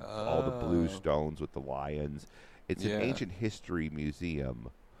has like all the blue stones with the lions. It's an ancient history museum.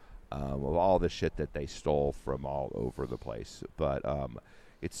 Of all the shit that they stole from all over the place. But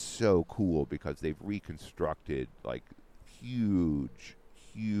it's so cool because they've reconstructed like huge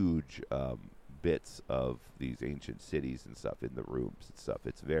bits of these ancient cities and stuff in the rooms and stuff.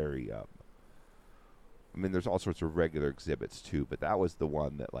 It's very there's all sorts of regular exhibits too, but that was the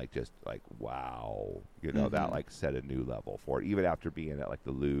one that like just like wow, that like set a new level for it. Even after being at like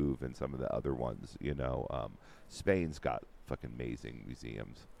the Louvre and some of the other ones, Spain's got fucking amazing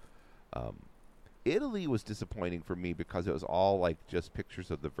museums. Italy was disappointing for me because it was all like just pictures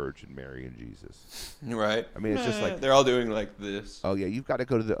of the Virgin Mary and Jesus. Right. It's just like they're all doing like this. Oh yeah, you've got to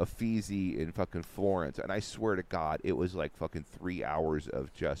go to the Uffizi in fucking Florence, and I swear to God, it was like fucking 3 hours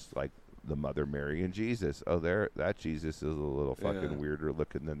of just like the Mother Mary and Jesus. Oh, that Jesus is a little fucking weirder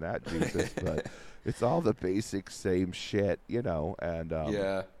looking than that Jesus, but it's all the basic same shit, and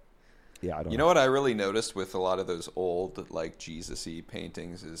Yeah, I don't know. You know what I really noticed with a lot of those old like Jesus-y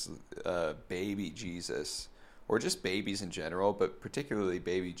paintings is baby Jesus, or just babies in general, but particularly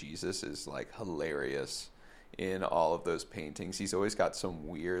baby Jesus is like hilarious in all of those paintings. He's always got some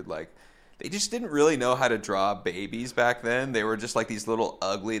weird like they just didn't really know how to draw babies back then. They were just like these little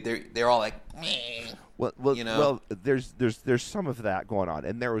ugly. They're all like meh. Well, there's some of that going on,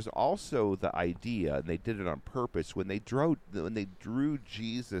 and there was also the idea, and they did it on purpose when they drew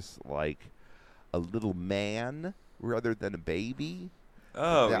Jesus like a little man rather than a baby.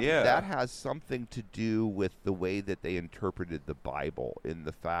 Oh, that has something to do with the way that they interpreted the Bible, in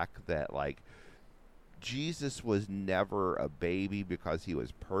the fact that like Jesus was never a baby because he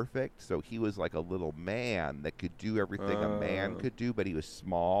was perfect, so he was like a little man that could do everything a man could do, but he was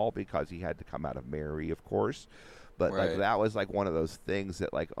small because he had to come out of Mary, of course. But like that was like one of those things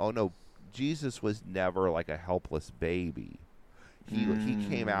that like, oh no, Jesus was never like a helpless baby. he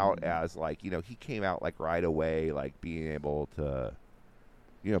came out as like, he came out like right away, like being able to,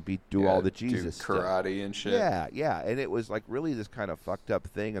 do all the Jesus do karate stuff. and shit. Yeah, and it was like really this kind of fucked up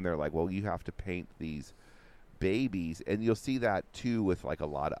thing, and they're like, well, you have to paint these babies, and you'll see that too with like a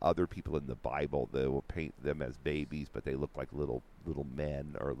lot of other people in the Bible. They will paint them as babies, but they look like little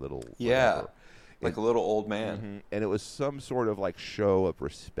men or little whatever. Like a little old man. Mm-hmm. And it was some sort of like show of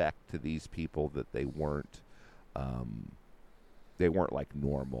respect to these people that they weren't like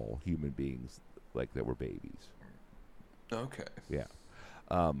normal human beings, like they were babies. Okay. Yeah.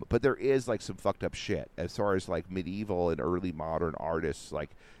 But there is like some fucked up shit as far as like medieval and early modern artists.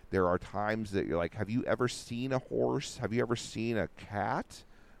 Like there are times that you're like, have you ever seen a horse? Have you ever seen a cat?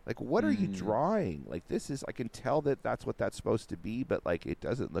 Like, what are you drawing? Like, this is, I can tell that that's what that's supposed to be, but like, it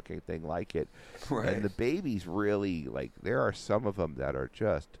doesn't look anything like it. Right. And the babies really, like, there are some of them that are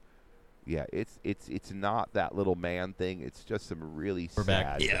just, yeah, it's not that little man thing. It's just some really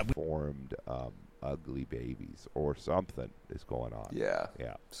sad, deformed, ugly babies or something is going on. Yeah.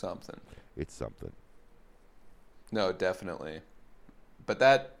 Yeah. Something. It's something. No, definitely. But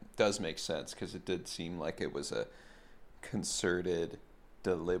that does make sense because it did seem like it was a concerted,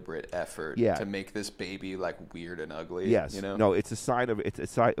 deliberate effort to make this baby like weird and ugly. Yes. No, it's a sign of it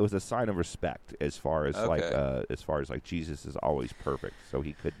was a sign of respect as far as like Jesus is always perfect, so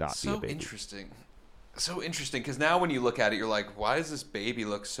he could not be a baby. So interesting because now when you look at it, you're like, why does this baby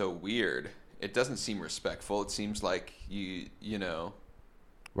look so weird? It doesn't seem respectful. It seems like you know.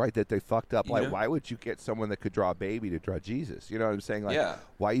 Right, that they fucked up. Like, why would you get someone that could draw a baby to draw Jesus? You know what I'm saying? Like,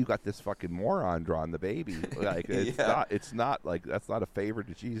 why you got this fucking moron drawing the baby? Like, it's not like that's not a favor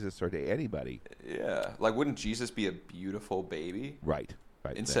to Jesus or to anybody. Yeah, like, wouldn't Jesus be a beautiful baby? Right.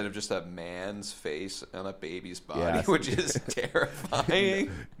 Instead of just a man's face on a baby's body, which is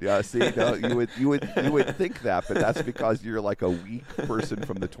terrifying. Yeah, see, no, you would think that, but that's because you're like a weak person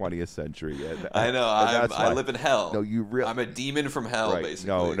from the 20th century. And, I know. I live in hell. No, I'm a demon from hell,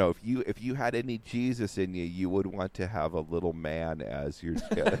 basically. No. If you had any Jesus in you, you would want to have a little man as your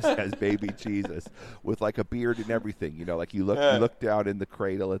as baby Jesus with like a beard and everything. Like you look down in the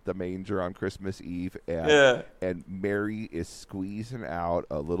cradle at the manger on Christmas Eve, and Mary is squeezing out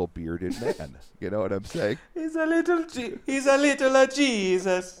a little bearded man. You know what I'm saying? He's a little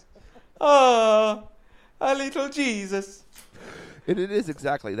Jesus. Oh, a little Jesus. And it is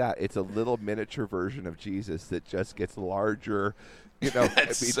exactly that. It's a little miniature version of Jesus that just gets larger.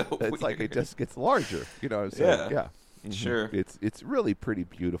 It's like it just gets larger. You know what I'm saying? Yeah. Mm-hmm. Sure. It's really pretty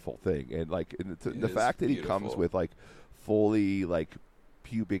beautiful thing, and like the fact that he comes with like fully like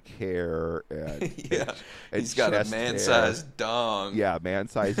pubic hair and he's got a man-sized dong. Yeah,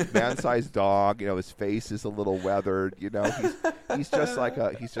 man-sized dog. His face is a little weathered. He's just like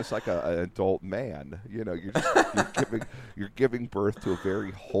an adult man. You're giving birth to a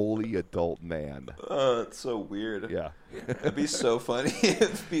very holy adult man. Oh, it's so weird. Yeah, it'd be so funny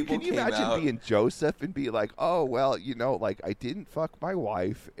if people. Can you imagine being Joseph and be like, oh well, like I didn't fuck my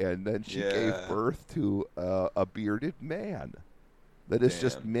wife, and then she gave birth to a bearded man. That is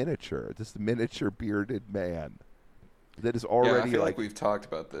just miniature. Just a miniature bearded man. That is already I feel like we've talked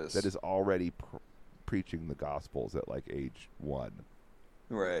about this. That is already preaching the Gospels at like age 1.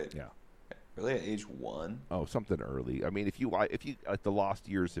 Right. Yeah. Really, at age 1? Oh, something early. I mean, if you like the lost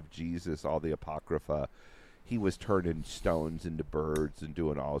years of Jesus, all the Apocrypha, he was turning stones into birds and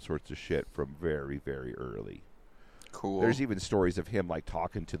doing all sorts of shit from very, very early. Cool. There's even stories of him like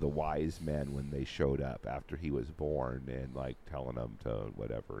talking to the wise men when they showed up after he was born and like telling them to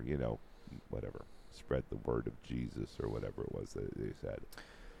whatever, spread the word of Jesus or whatever it was that they said.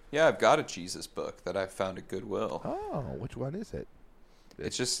 Yeah, I've got a Jesus book that I found at Goodwill. Oh, which one is it?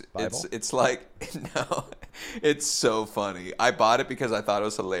 It's just Bible? it's like no, it's so funny. I bought it because I thought it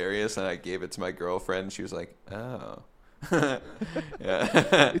was hilarious, and I gave it to my girlfriend. And she was like, "Oh." Yeah.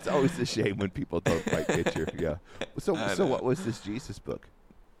 It's always a shame when people don't quite get you. Yeah. So what was this Jesus book?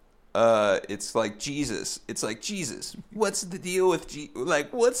 It's like Jesus. It's like Jesus. What's the deal with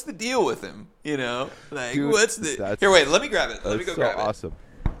what's the deal with him? Like Dude, what's the Here, wait, let me grab it. Let me go grab it. Awesome.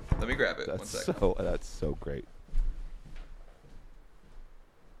 Let me grab it. That's 1 second. That's so great.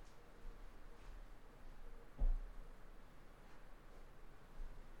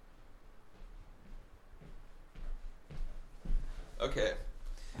 Okay.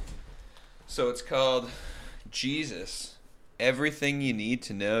 So it's called Jesus, Everything You Need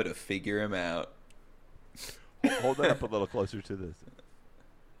to Know to Figure Him Out. Hold that up a little closer to this.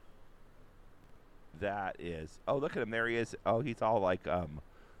 That is. Oh, look at him. There he is. Oh, he's all like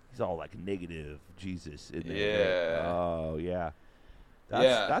negative Jesus in there. Yeah. Oh, yeah.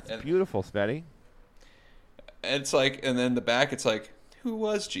 That's beautiful, Spenny. And it's like, and then the back, it's like, who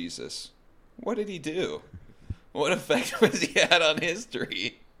was Jesus? What did he do? What effect was he had on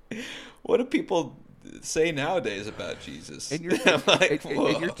history? What do people say nowadays about Jesus? And you're I'm like,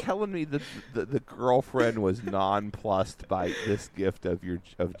 and you're telling me that the girlfriend was nonplussed by this gift of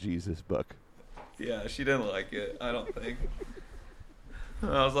Jesus book. yeah, she didn't like it, I don't think.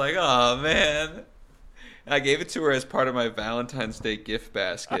 I was like, oh, man. I gave it to her as part of my Valentine's Day gift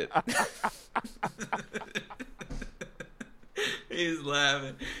basket. He's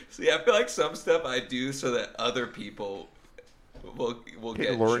laughing. See, I feel like some stuff I do so that other people will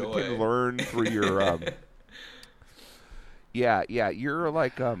get joy. Can learn through your Yeah, you're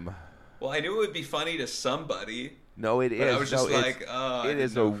like Well, I knew it would be funny to somebody. No, it is. I was just like, oh, it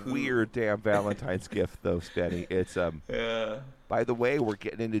is a weird damn Valentine's gift, though, Stenny. It's Yeah. By the way, we're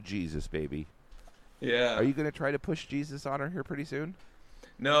getting into Jesus, baby. Yeah. Are you going to try to push Jesus on her here pretty soon?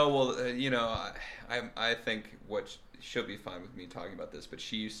 No, well, I think she'll be fine with me talking about this, but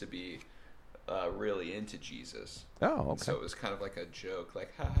she used to be really into Jesus. Oh, okay. So it was kind of like a joke,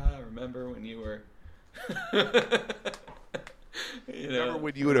 like, haha, remember when you were... Remember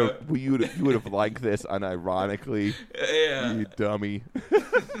when you would have liked this unironically? Yeah. You dummy.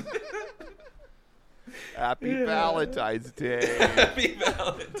 Happy Valentine's Day. Happy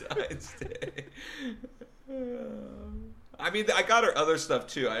Valentine's Day. I mean, I got her other stuff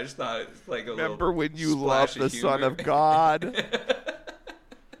too. I just thought it's like a Remember little when you splash loved the of Son humor. of God?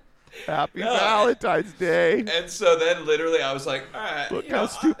 Happy Valentine's Day. And so then, literally, I was like, "All right, Look how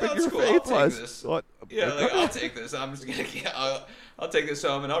stupid that's your cool. faith I'll was." take this. What? Yeah, like I'll take this. I'm just gonna, I'll take this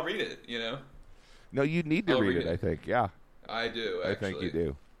home and I'll read it. You know. No, you need to I'll read read it. it. I think. Yeah, I do. Actually. I think you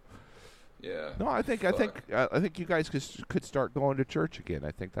do. Yeah. No, I think you guys could start going to church again.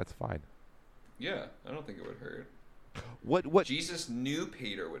 I think that's fine. Yeah, I don't think it would hurt. What? Jesus knew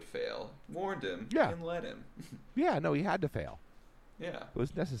Peter would fail, warned him, Yeah. and led him. Yeah, no, he had to fail. Yeah. It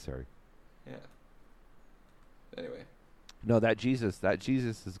was necessary. Yeah. Anyway. No, that Jesus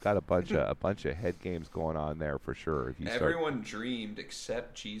has got a bunch of head games going on there for sure. If you Everyone dreamed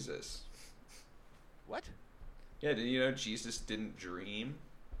except Jesus. What? Yeah, did you know Jesus didn't dream?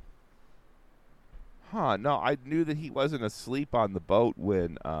 Huh? No, I knew that he wasn't asleep on the boat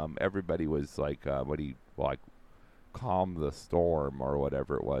when everybody was like calm the storm or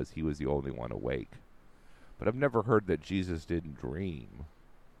whatever it was. He was the only one awake. But I've never heard that Jesus didn't dream.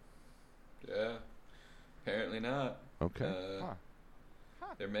 Yeah. Apparently not. Okay.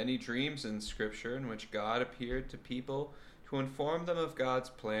 There are many dreams in Scripture in which God appeared to people to inform them of God's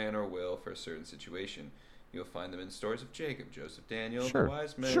plan or will for a certain situation. You'll find them in stories of Jacob, Joseph, Daniel, Sure. the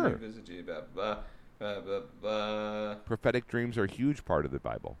wise men Sure. who visited, blah, blah, blah, blah, blah. Prophetic dreams are a huge part of the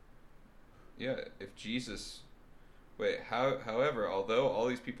Bible. Yeah, if Jesus... however, although all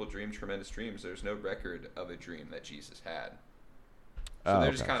these people dreamed tremendous dreams, there's no record of a dream that Jesus had. So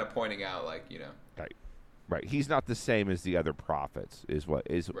they're just kind of pointing out, like, you know... Right. He's not the same as the other prophets. Is what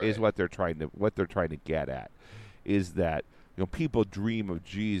they're trying to get at. Is that people dream of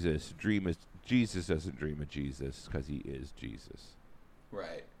Jesus. Jesus doesn't dream of Jesus because he is Jesus.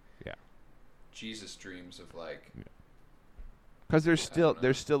 Right. Yeah. Jesus dreams of like. Because there's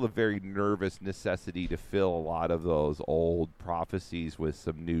still a very nervous necessity to fill a lot of those old prophecies with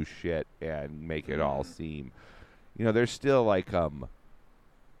some new shit and make it all seem, there's still like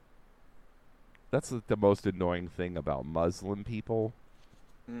That's the most annoying thing about Muslim people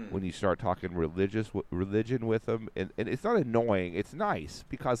when you start talking religion with them. And it's not annoying. It's nice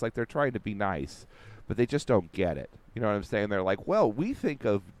because, like, they're trying to be nice, but they just don't get it. You know what I'm saying? They're like, well, we think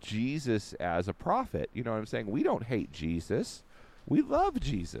of Jesus as a prophet. You know what I'm saying? We don't hate Jesus. We love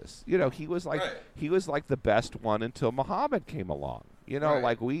Jesus. He was like he was like the best one until Muhammad came along.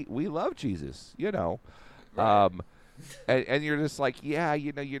 Like we love Jesus. Right. And you're just like, yeah,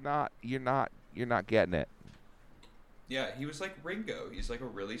 you're not getting it. Yeah, he was like Ringo. He's like a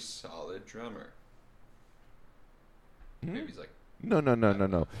really solid drummer. Maybe he's like No.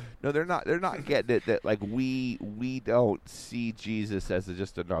 No, they're not getting it that like we don't see Jesus as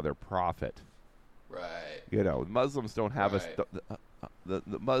just another prophet. Right. Muslims don't have the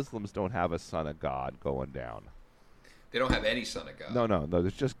Muslims don't have a son of God going down. They don't have any son of God. No.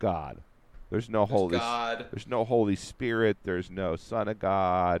 There's just God. There's no Holy God. There's no Holy Spirit. There's no Son of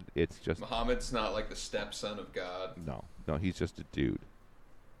God. It's just Muhammad's not like the stepson of God. No, he's just a dude.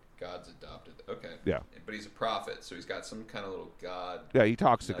 God's adopted. Okay. Yeah. But he's a prophet, so he's got some kind of little God. Yeah, he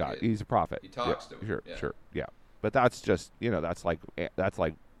talks to God. nugget. He's a prophet. He talks to him. Sure. Yeah. But that's just that's like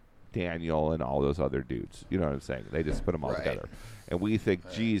Daniel and all those other dudes. You know what I'm saying? They just put them all together, and we think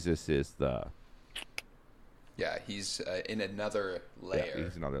Jesus is the. Yeah, he's in another layer. Yeah,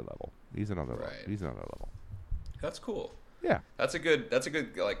 he's another level. He's another level. Right. He's another level. That's cool. Yeah. That's a good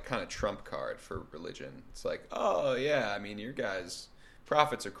like kind of trump card for religion. It's like, oh yeah, I mean your guys'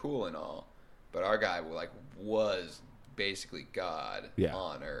 prophets are cool and all, but our guy was basically God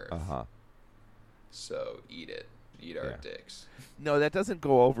on earth. So eat our dicks. No, that doesn't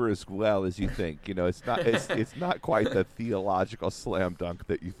go over as well as you think. It's not it's not quite the theological slam dunk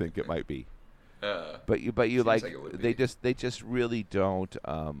that you think it might be. But you like they just really don't.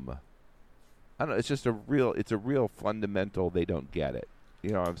 I don't know. It's just a real fundamental. They don't get it.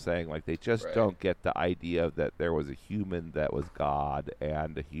 You know what I'm saying? Like they just don't get the idea that there was a human that was God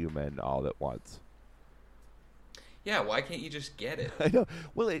and a human all at once. Yeah, why can't you just get it? I know.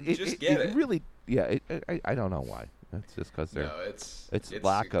 Well, it really. Yeah, I don't know why. It's just because it's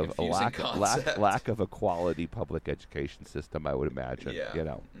lack of a quality public education system. I would imagine.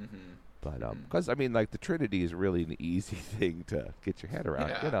 Yeah. But because I mean, like the Trinity is really an easy thing to get your head around.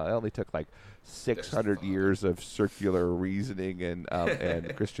 Yeah. It only took like 600 years of circular reasoning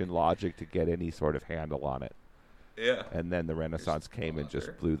and Christian logic to get any sort of handle on it. Yeah. And then the Renaissance came and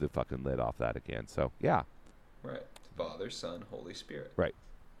just blew the fucking lid off that again. So yeah. Right. Father, Son, Holy Spirit. Right.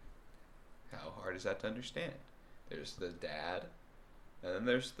 How hard is that to understand? There's the dad, and then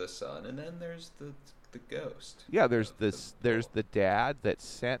there's the son, and then there's the ghost. Yeah, there's the dad that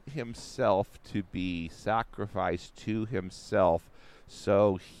sent himself to be sacrificed to himself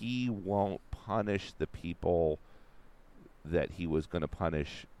so he won't punish the people that he was going to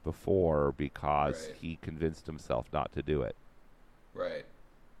punish before because he convinced himself not to do it. Right.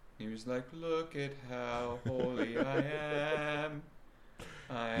 He was like, look at how holy I am.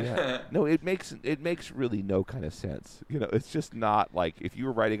 Yeah. No, it makes really no kind of sense. It's just not like if you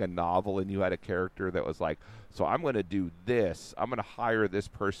were writing a novel and you had a character that was like, so I'm going to do this. I'm going to hire this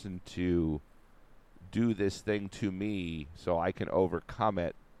person to do this thing to me so I can overcome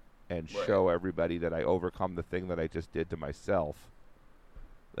it and show everybody that I overcome the thing that I just did to myself.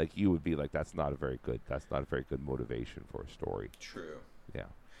 Like you would be like, that's not a very good motivation for a story. True. Yeah.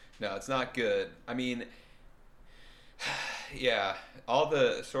 No, it's not good. I mean, yeah, all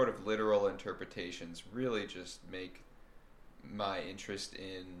the sort of literal interpretations really just make my interest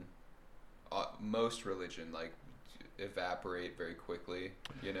in most religion evaporate very quickly.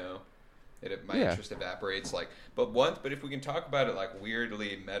 My interest evaporates but if we can talk about it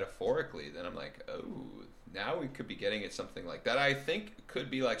weirdly metaphorically, then I'm like, oh, now we could be getting at something like that. I think could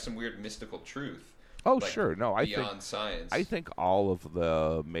be some weird mystical truth. Oh, sure. No, beyond science. I think all of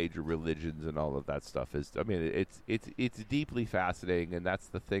the major religions and all of that stuff is. I mean, it's deeply fascinating, and that's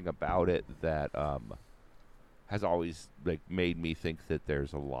the thing about it that has always made me think that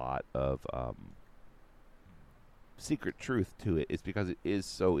there's a lot of secret truth to it. Is because it is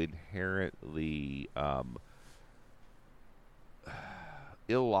so inherently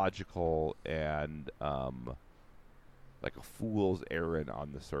illogical and like a fool's errand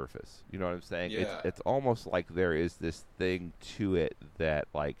on the surface. You know what I'm saying? Yeah. It's almost like there is this thing to it that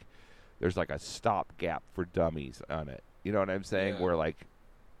there's a stopgap for dummies on it. You know what I'm saying? Yeah. Where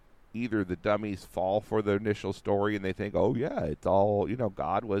either the dummies fall for the initial story and they think, oh yeah, it's all,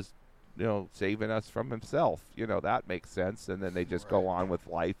 God was, saving us from himself. That makes sense. And then they just go on with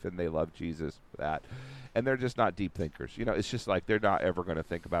life and they love Jesus for that. And they're just not deep thinkers. It's just they're not ever going to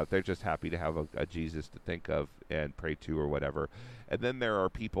think about it. They're just happy to have a Jesus to think of and pray to or whatever. And then there are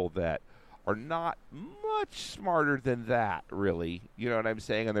people that are not much smarter than that, really. You know what I'm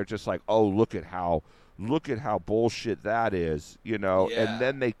saying? And they're just like, oh, look at how bullshit that is, Yeah. And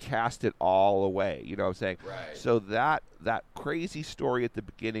then they cast it all away. You know what I'm saying? Right. So that crazy story at the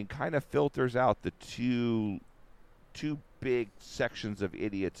beginning kind of filters out the two big sections of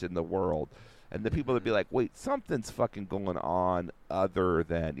idiots in the world. And the people that be like, wait, something's fucking going on other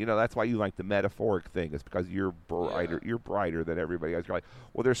than, that's why you like the metaphoric thing, is because you're brighter, you're brighter than everybody else. You're like,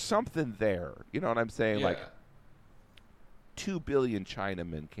 well, there's something there. You know what I'm saying? Yeah. 2 billion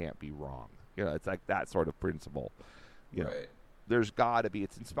Chinamen can't be wrong. It's like that sort of principle. Right. There's got to be,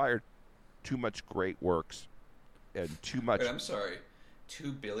 it's inspired too much great works and too much. Wait, I'm sorry.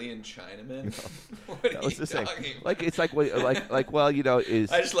 2 billion Chinamen? What are was you the talking about? It's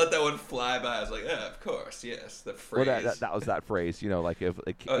is. I just let that one fly by. I was like, yeah, of course, yes, the phrase. Well, that was that phrase. If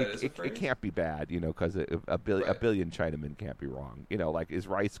it can't be bad. Because a billion Chinamen can't be wrong. Is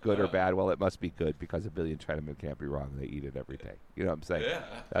rice good or bad? Well, it must be good because a billion Chinamen can't be wrong. They eat it every day. You know what I'm saying? Yeah.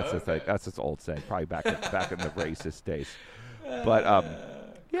 That's the thing. That's its old saying. Probably back in the racist days. But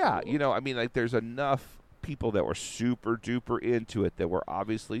yeah, there's enough people that were super duper into it that were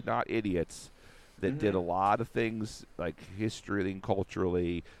obviously not idiots that did a lot of things history and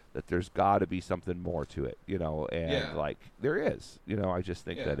culturally, that there's got to be something more to it, and there is, I just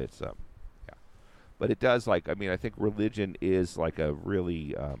think that it's But it does, like, I mean, I think religion is like a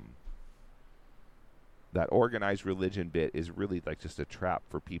really that organized religion bit is really like just a trap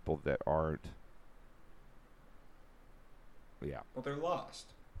for people that aren't. Yeah. Well, they're lost.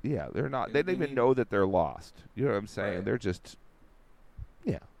 Yeah, they're not. And They don't you even need- know that they're lost. You know what I'm saying? Right. They're just.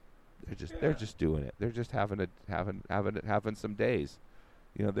 Yeah. They're just doing it. They're just having some days.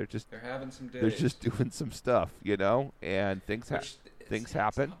 You know, they're having some days. they're just doing some stuff. You know, and things Which things it's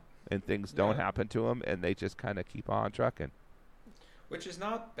happen, not- and things don't Yeah. happen to them, and they just kind of keep on trucking. Which is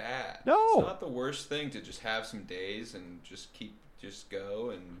not bad. No. It's not the worst thing to just have some days and just go,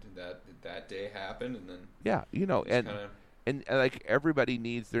 and that day happened, and then Yeah, you know, just and kind of and like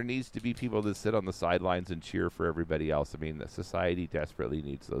everybody there needs to be people that sit on the sidelines and cheer for everybody else. I mean, the society desperately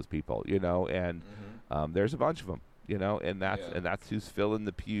needs those people, you know, and there's a bunch of them, you know, and that's who's filling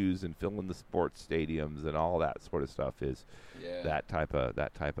the pews and filling the sports stadiums and all that sort of stuff is that type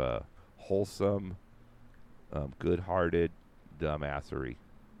of wholesome, good-hearted dumbassery.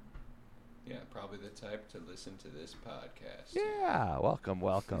 Yeah, probably the type to listen to this podcast. Yeah, welcome.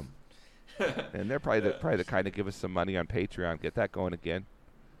 And they're probably the kind to give us some money on Patreon. Get that going again.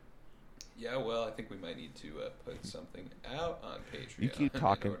 Yeah, well, I think we might need to put something out on Patreon. You keep in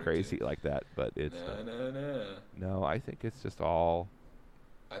talking order crazy to- like that, but it's No. no. I think it's just all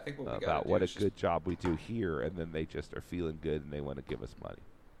I think what we gotta about do what a is good job we do here, and then they just are feeling good and they want to give us money.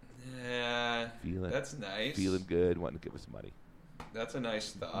 Yeah, Feeling that's nice. feeling good, wanting to give us money. That's a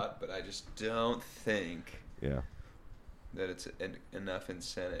nice thought, but I just don't think Yeah, that it's enough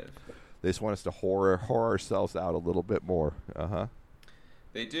incentive. they just want us to whore ourselves out a little bit more.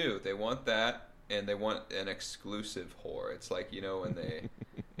 They do. They want that, and they want an exclusive whore. It's like, you know, when they,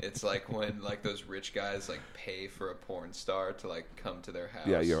 it's like when like those rich guys like pay for a porn star to like come to their house.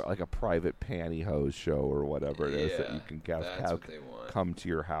 Yeah, you're like a private pantyhose show or whatever it is that Yeah, you can that's have what they want. come to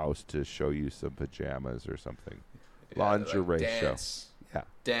your house to show you some pajamas or something. Yeah, they're like, Lingerie show. dance, Yeah.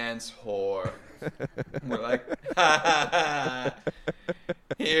 dance whore. We're like, ha ha ha.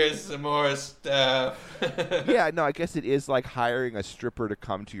 Here's some more stuff. Yeah, no, I guess it is like hiring a stripper to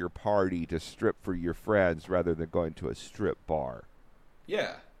come to your party to strip for your friends rather than going to a strip bar.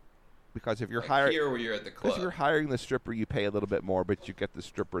 Yeah. Because if you're Like hiring, here where you're at the club. if you're hiring the stripper, you pay a little bit more, but you get the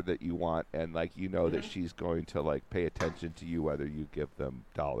stripper that you want, and like you know Mm-hmm. that she's going to like pay attention to you whether you give them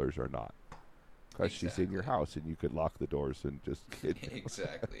dollars or not. Because she's in your house, and you could lock the doors and just.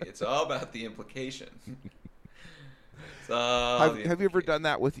 Exactly. It's all about the implication. It's all the Have you ever implication. done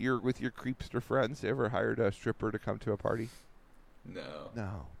that with your creepster friends? Ever hired a stripper to come to a party? No.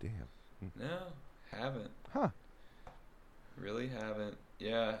 No, damn. No, haven't. Huh. Really haven't.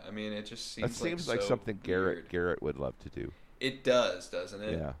 Yeah, I mean, it just seems That seems like so something weird. Garrett would love to do. It does, doesn't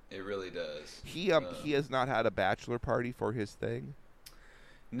it? Yeah. It really does. He has not had a bachelor party for his thing.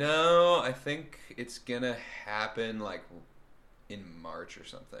 No, I think it's gonna happen like in March or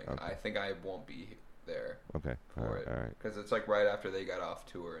something. Okay. I think I won't be there Okay. for All right. it All right. because it's like right after they got off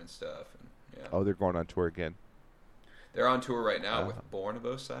tour and stuff. And, yeah, Oh, they're going on tour again. they're on tour right now Oh. with Born of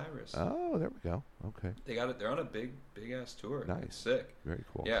Osiris. Oh, there we go. Okay. They got it. They're on a big ass tour. Nice. It's sick. Very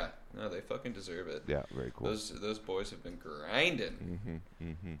cool. Yeah, no, they fucking deserve it. Yeah. Very cool. Those boys have been grinding.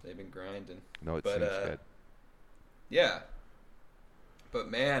 Mm-hmm. They've been grinding. No, it But, seems good. Yeah. But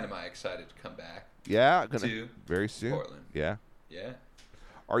man, am I excited to come back Yeah, gonna to very soon. Portland. Yeah. Yeah.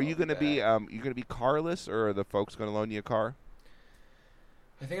 Are you I'll be gonna be back. you gonna be carless, or are the folks gonna loan you a car?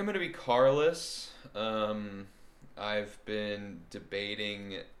 I think I'm going to be carless. I've been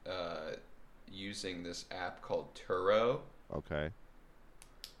debating using this app called Turo, Okay.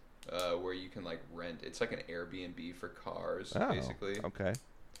 where you can like rent. It's like an Airbnb for cars, Oh, basically. okay.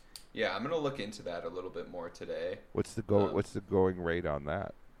 Yeah, I'm going to look into that a little bit more today. What's the Um, What's the going rate on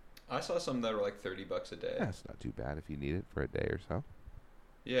that? I saw some that were like $30 a day. Yeah, it's not too bad if you need it for a day or so,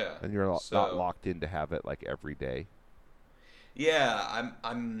 Yeah. and you're not So- locked in to have it like every day. Yeah,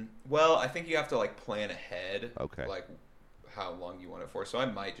 well, I think you have to like plan ahead. Okay. Like how long you want it for. So I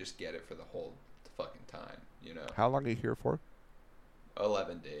might just get it for the whole fucking time, you know. How long are you here for?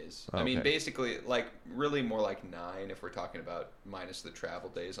 11 days. I mean, Okay. basically, like, really more like 9 if we're talking about minus the travel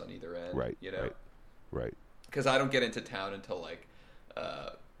days on either end. Right. You know? Right. Because I don't get into town until, like,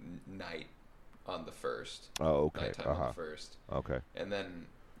 night on the 1st. Oh, okay. Nighttime on the 1st. Okay. And then,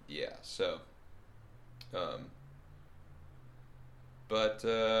 yeah, so. But,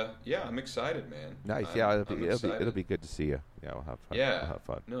 yeah, I'm excited, man. Nice. I'm- Yeah, I'm it'll excited. be good to see you. Yeah, we'll have fun. Yeah. We'll have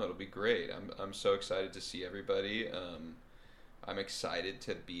fun. No, it'll be great. I'm so excited to see everybody. I'm excited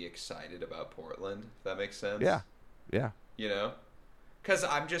to be excited about Portland. If that makes sense. Yeah. Yeah. You know, because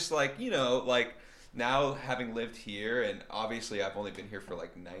I'm just like, you know, like now having lived here, and obviously I've only been here for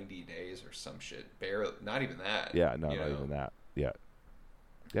like 90 days or some shit, barely, not even that. Yeah, no, not even that. Yeah,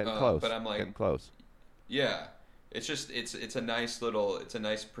 getting close. But I'm like, getting close. yeah, it's just it's a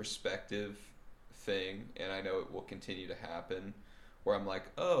nice perspective thing, and I know it will continue to happen. Where I'm like,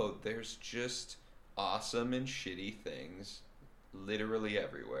 oh, there's just awesome and shitty things literally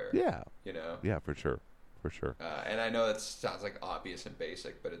everywhere. Yeah. You know? Yeah, for sure. For sure. And I know that sounds like obvious and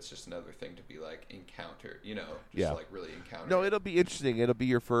basic, but it's just another thing to be like encounter, you know, just Yeah. like really encounter. No, it'll be interesting. It'll be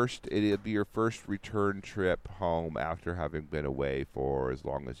your first return trip home after having been away for as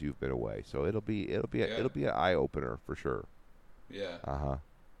long as you've been away. So it'll be an eye opener for sure. Yeah. Uh-huh.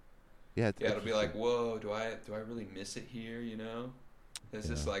 Yeah, it's it'll be like, whoa, do I really miss it here, you know? Is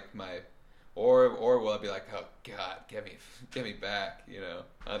this like my or will I be like, oh God, get me back, you know?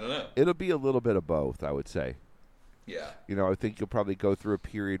 I don't know. It'll be a little bit of both, I would say. Yeah. You know, I think you'll probably go through a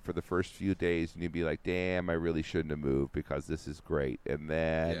period for the first few days and you'll be like, damn, I really shouldn't have moved because this is great. And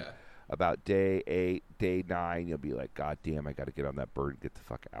then about day 8, day 9, you'll be like, God damn, I got to get on that bird and get the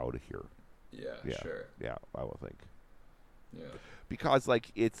fuck out of here. Yeah, sure. Yeah, I will think. Yeah. Because like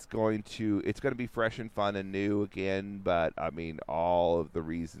it's going to be fresh and fun and new again, but I mean all of the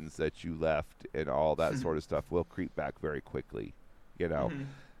reasons that you left and all that sort of stuff will creep back very quickly, you know. Mm-hmm.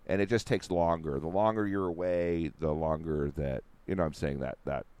 And it just takes longer. The longer you're away, the longer that I'm saying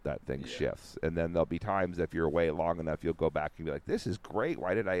that thing shifts. And then there'll be times if you're away long enough you'll go back and be like, this is great.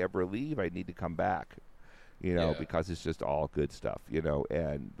 Why did I ever leave? I need to come back. You know, because it's just all good stuff, you know,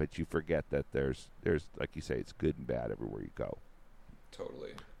 but you forget that there's like you say, it's good and bad everywhere you go.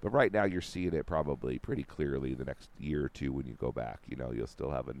 Totally. But right now you're seeing it probably pretty clearly the next year or two when you go back. You know, you'll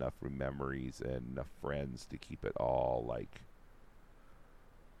still have enough memories and enough friends to keep it all, like,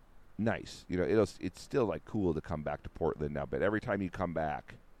 nice. You know, it's still, like, cool to come back to Portland now. But every time you come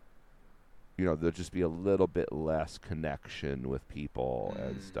back, you know, there'll just be a little bit less connection with people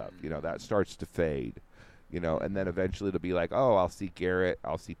and stuff. You know, that starts to fade. You know, and then eventually it'll be like, oh, I'll see Garrett,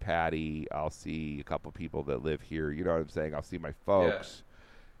 I'll see Patty, I'll see a couple people that live here. You know what I'm saying? I'll see my folks.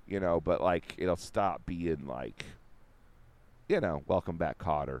 Yeah. You know, but like it'll stop being like, you know, welcome back,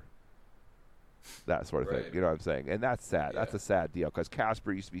 Cotter. That sort of thing. You know what I'm saying? And that's sad. Yeah. That's a sad deal because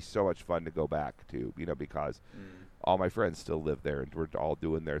Casper used to be so much fun to go back to. You know, because all my friends still live there and we're all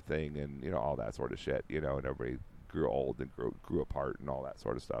doing their thing and you know all that sort of shit. You know, and everybody grew old and grew apart and all that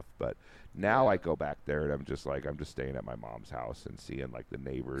sort of stuff. But now I go back there and I'm just staying at my mom's house and seeing like the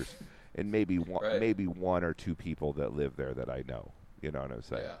neighbors and maybe one or two people that live there that I know. You know what I'm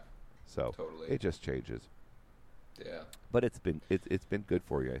saying? Yeah. So totally. It just changes. Yeah. But it's been good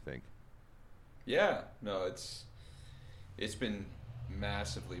for you, I think. Yeah. No, it's been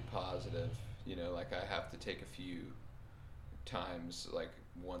massively positive. You know, like I have to take a few times, like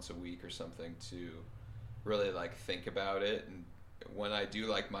once a week or something, to really like think about it. And when I do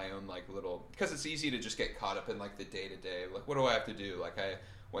like my own like little, because it's easy to just get caught up in like the day to day, like what do I have to do? Like I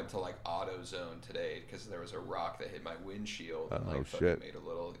went to like AutoZone today because there was a rock that hit my windshield and like fucking made a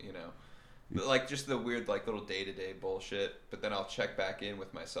little, you know, but like just the weird like little day to day bullshit. But then I'll check back in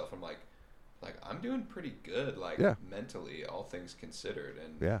with myself. I'm like I'm doing pretty good, like mentally, all things considered.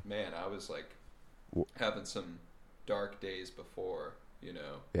 And man, I was like having some dark days before, you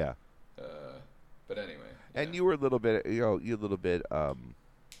know. Yeah. But anyway. And you were a little bit, I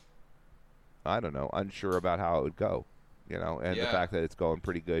don't know, unsure about how it would go, you know. And the fact that it's going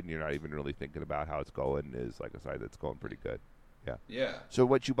pretty good and you're not even really thinking about how it's going is like a sign that it's going pretty good. Yeah. Yeah. So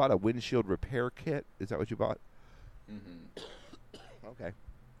what you bought, a windshield repair kit? Is that what you bought? Mm-hmm. Okay.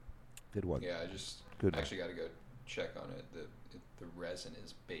 Good one. Yeah, I actually got to go check on it. The resin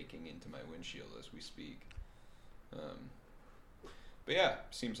is baking into my windshield as we speak. But yeah,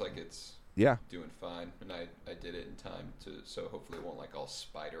 seems like it's doing fine, and I did it in time so hopefully it won't like all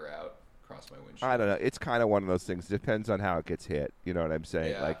spider out across my windshield. I don't know. It's kind of one of those things. Depends on how it gets hit. You know what I'm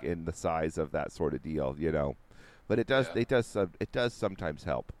saying? Yeah. Like in the size of that sort of deal. You know, but it does. Yeah. It does sometimes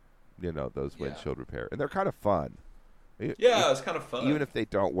help. You know, those windshield repair, and they're kind of fun. It's kind of fun. Even if they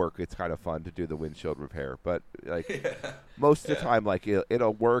don't work, it's kind of fun to do the windshield repair. But like most of the time, like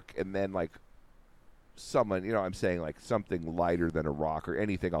it'll work, and then like someone, you know, I'm saying like something lighter than a rock or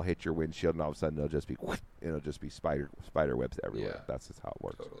anything, I'll hit your windshield, and all of a sudden it'll just be spider webs everywhere. Yeah. That's just how it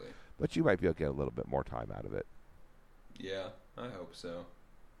works. Totally. But you might be able to get a little bit more time out of it. Yeah, I hope so.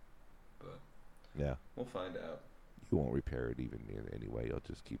 But yeah, we'll find out. You won't repair it even anyway. You'll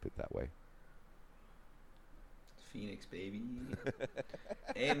just keep it that way. Phoenix, baby.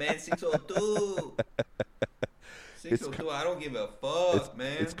 Hey, man, 602. 602. I don't give a fuck,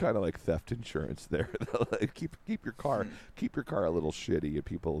 man. It's kind of like theft insurance there. Like, keep your car a little shitty, and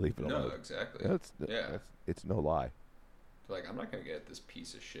people leave it alone. No, exactly. It's no lie. Like, I'm not gonna get this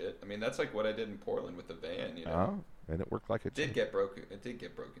piece of shit. I mean, that's like what I did in Portland with the van, you know. And it worked like it did get broken. It did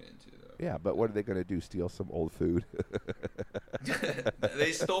get broken into, though. Yeah, but what are they gonna do? Steal some old food?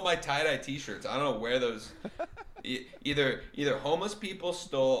 They stole my tie-dye T-shirts. I don't know where those. Either homeless people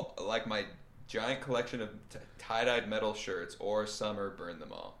stole like my giant collection of tie-dyed metal shirts, or Summer burned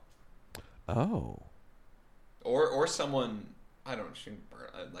them all. Oh. Or someone, I don't know, she didn't burn,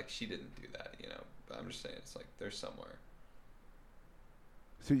 like, she didn't do that, you know. But I'm just saying, it's like they're somewhere.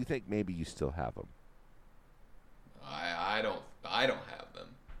 So you think maybe you still have them? I don't have them.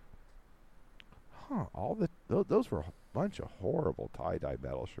 Huh? Those were a bunch of horrible tie-dye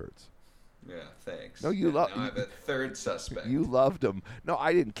metal shirts. Yeah, thanks. No, you love. Now I have a third suspect. You loved them. No,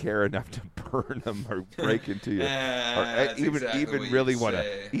 I didn't care enough to burn them or break into you, or even really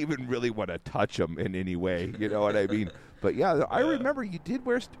want to touch them in any way. You know what I mean? But yeah, I remember you did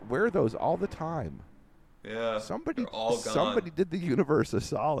wear those all the time. Yeah, somebody all gone. Somebody did the universe a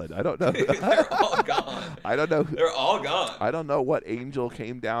solid. I don't know. They're all gone. I don't know. They're all gone. I don't know what angel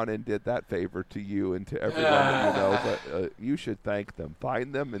came down and did that favor to you and to everyone that you know, but you should thank them.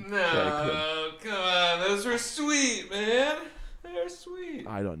 Find them and thank them. No, come on. Those were sweet, man. They're sweet.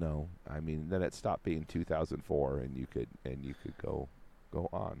 I don't know. I mean, then it stopped being 2004, and you could go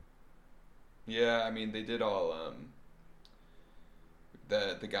on. Yeah, I mean, they did all.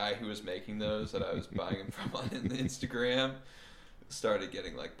 The guy who was making those that I was buying them from on Instagram started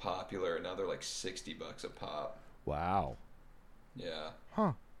getting like popular, and now they're like $60 a pop. Wow. Yeah.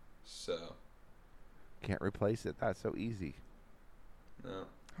 Huh. So. Can't replace it. That's so easy. No.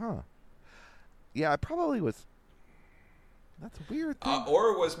 Huh. Yeah, I probably was. That's a weird thing.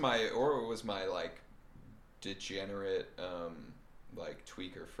 Or it was my like degenerate like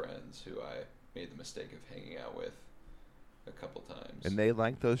tweaker friends who I made the mistake of hanging out with a couple times. And they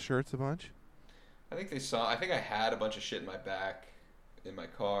liked those shirts a bunch? I think they saw. I think I had a bunch of shit in my back in my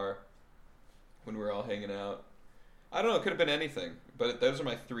car when we were all hanging out. I don't know. It could have been anything. But those are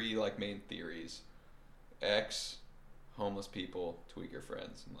my three like main theories: X, homeless people, tweaker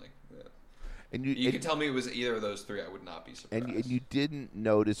friends. And like, yeah. And you could tell me it was either of those three. I would not be surprised. And you didn't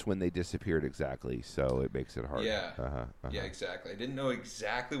notice when they disappeared exactly, so it makes it hard. Yeah. Yeah, exactly. I didn't know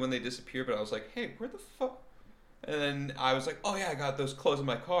exactly when they disappeared, but I was like, hey, where the fuck? And then I was like, oh, yeah, I got those clothes in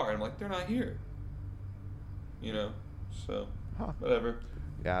my car. And I'm like, they're not here. You know? So, whatever.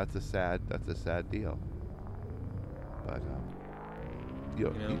 Yeah, that's a sad deal. But, you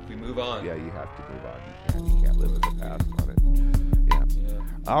know, we move on. Yeah, you have to move on. You can't live in the past on it.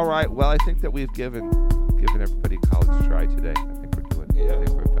 Yeah. All right. Well, I think that we've given everybody a college try today. I think we're doing. Yeah, I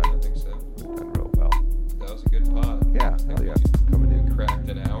think we've done. I think so. We've done real well. That was a good pod. Yeah. Hell yeah. Coming in. Cracked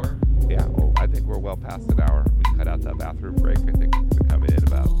an hour. Yeah. Well, I think we're well past an hour. We cut out that bathroom break. I think we're coming in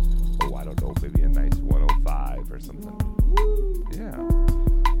about, I don't know, maybe a nice 105 or something. Woo. Yeah.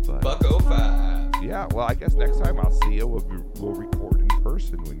 But, $105. Yeah. Well, I guess next time I'll see you. We'll record in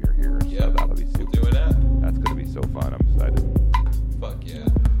person when you're here. Yeah. So that'll be super. We'll do that. That's gonna be so fun. I'm excited. Fuck yeah.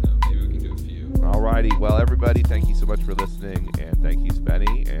 Maybe we can do a few. Alrighty. Well, everybody, thank you so much for listening, and thank you,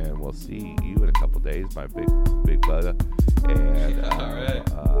 Spenny, and we'll see you in a couple days, my big brother. And all right.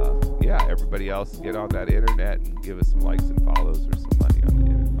 Yeah, everybody else, get on that internet and give us some likes and follows or some money on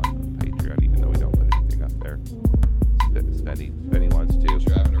the Patreon, even though we don't put anything up there. Spenny wants to. You're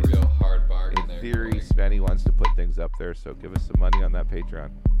driving a real hard bargain there. In theory, Spenny wants to put things up there, so give us some money on that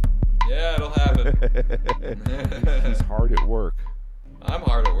Patreon. Yeah, it'll happen. He's hard at work. I'm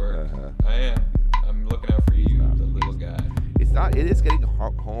hard at work. I am. I'm looking out for you, the little guy. It is getting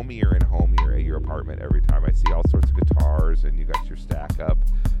homier and homier at your apartment every time. I see all sorts of guitars, and you got your stack up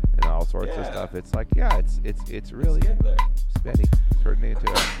and all sorts of stuff. It's like, yeah, it's really getting there. Spenny turning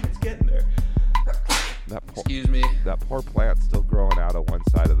into it. It's getting there. Excuse me. That poor plant's still growing out of one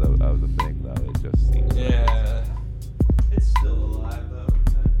side of the thing, though. It just seems. Yeah. It's still alive, though.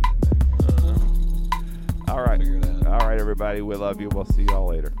 All right. All right, everybody. We love you. We'll see y'all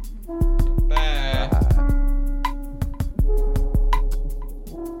later. Bye. Bye.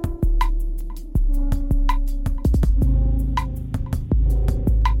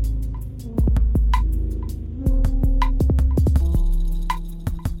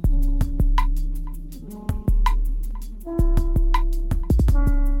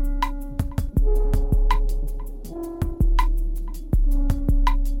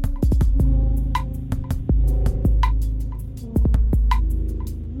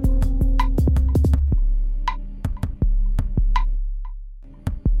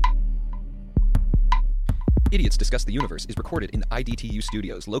 Idiots Discuss the Universe is recorded in the IDTU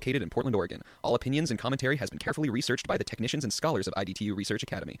studios located in Portland, Oregon. All opinions and commentary has been carefully researched by the technicians and scholars of IDTU Research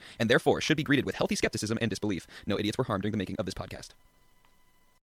Academy, and therefore should be greeted with healthy skepticism and disbelief. No idiots were harmed during the making of this podcast.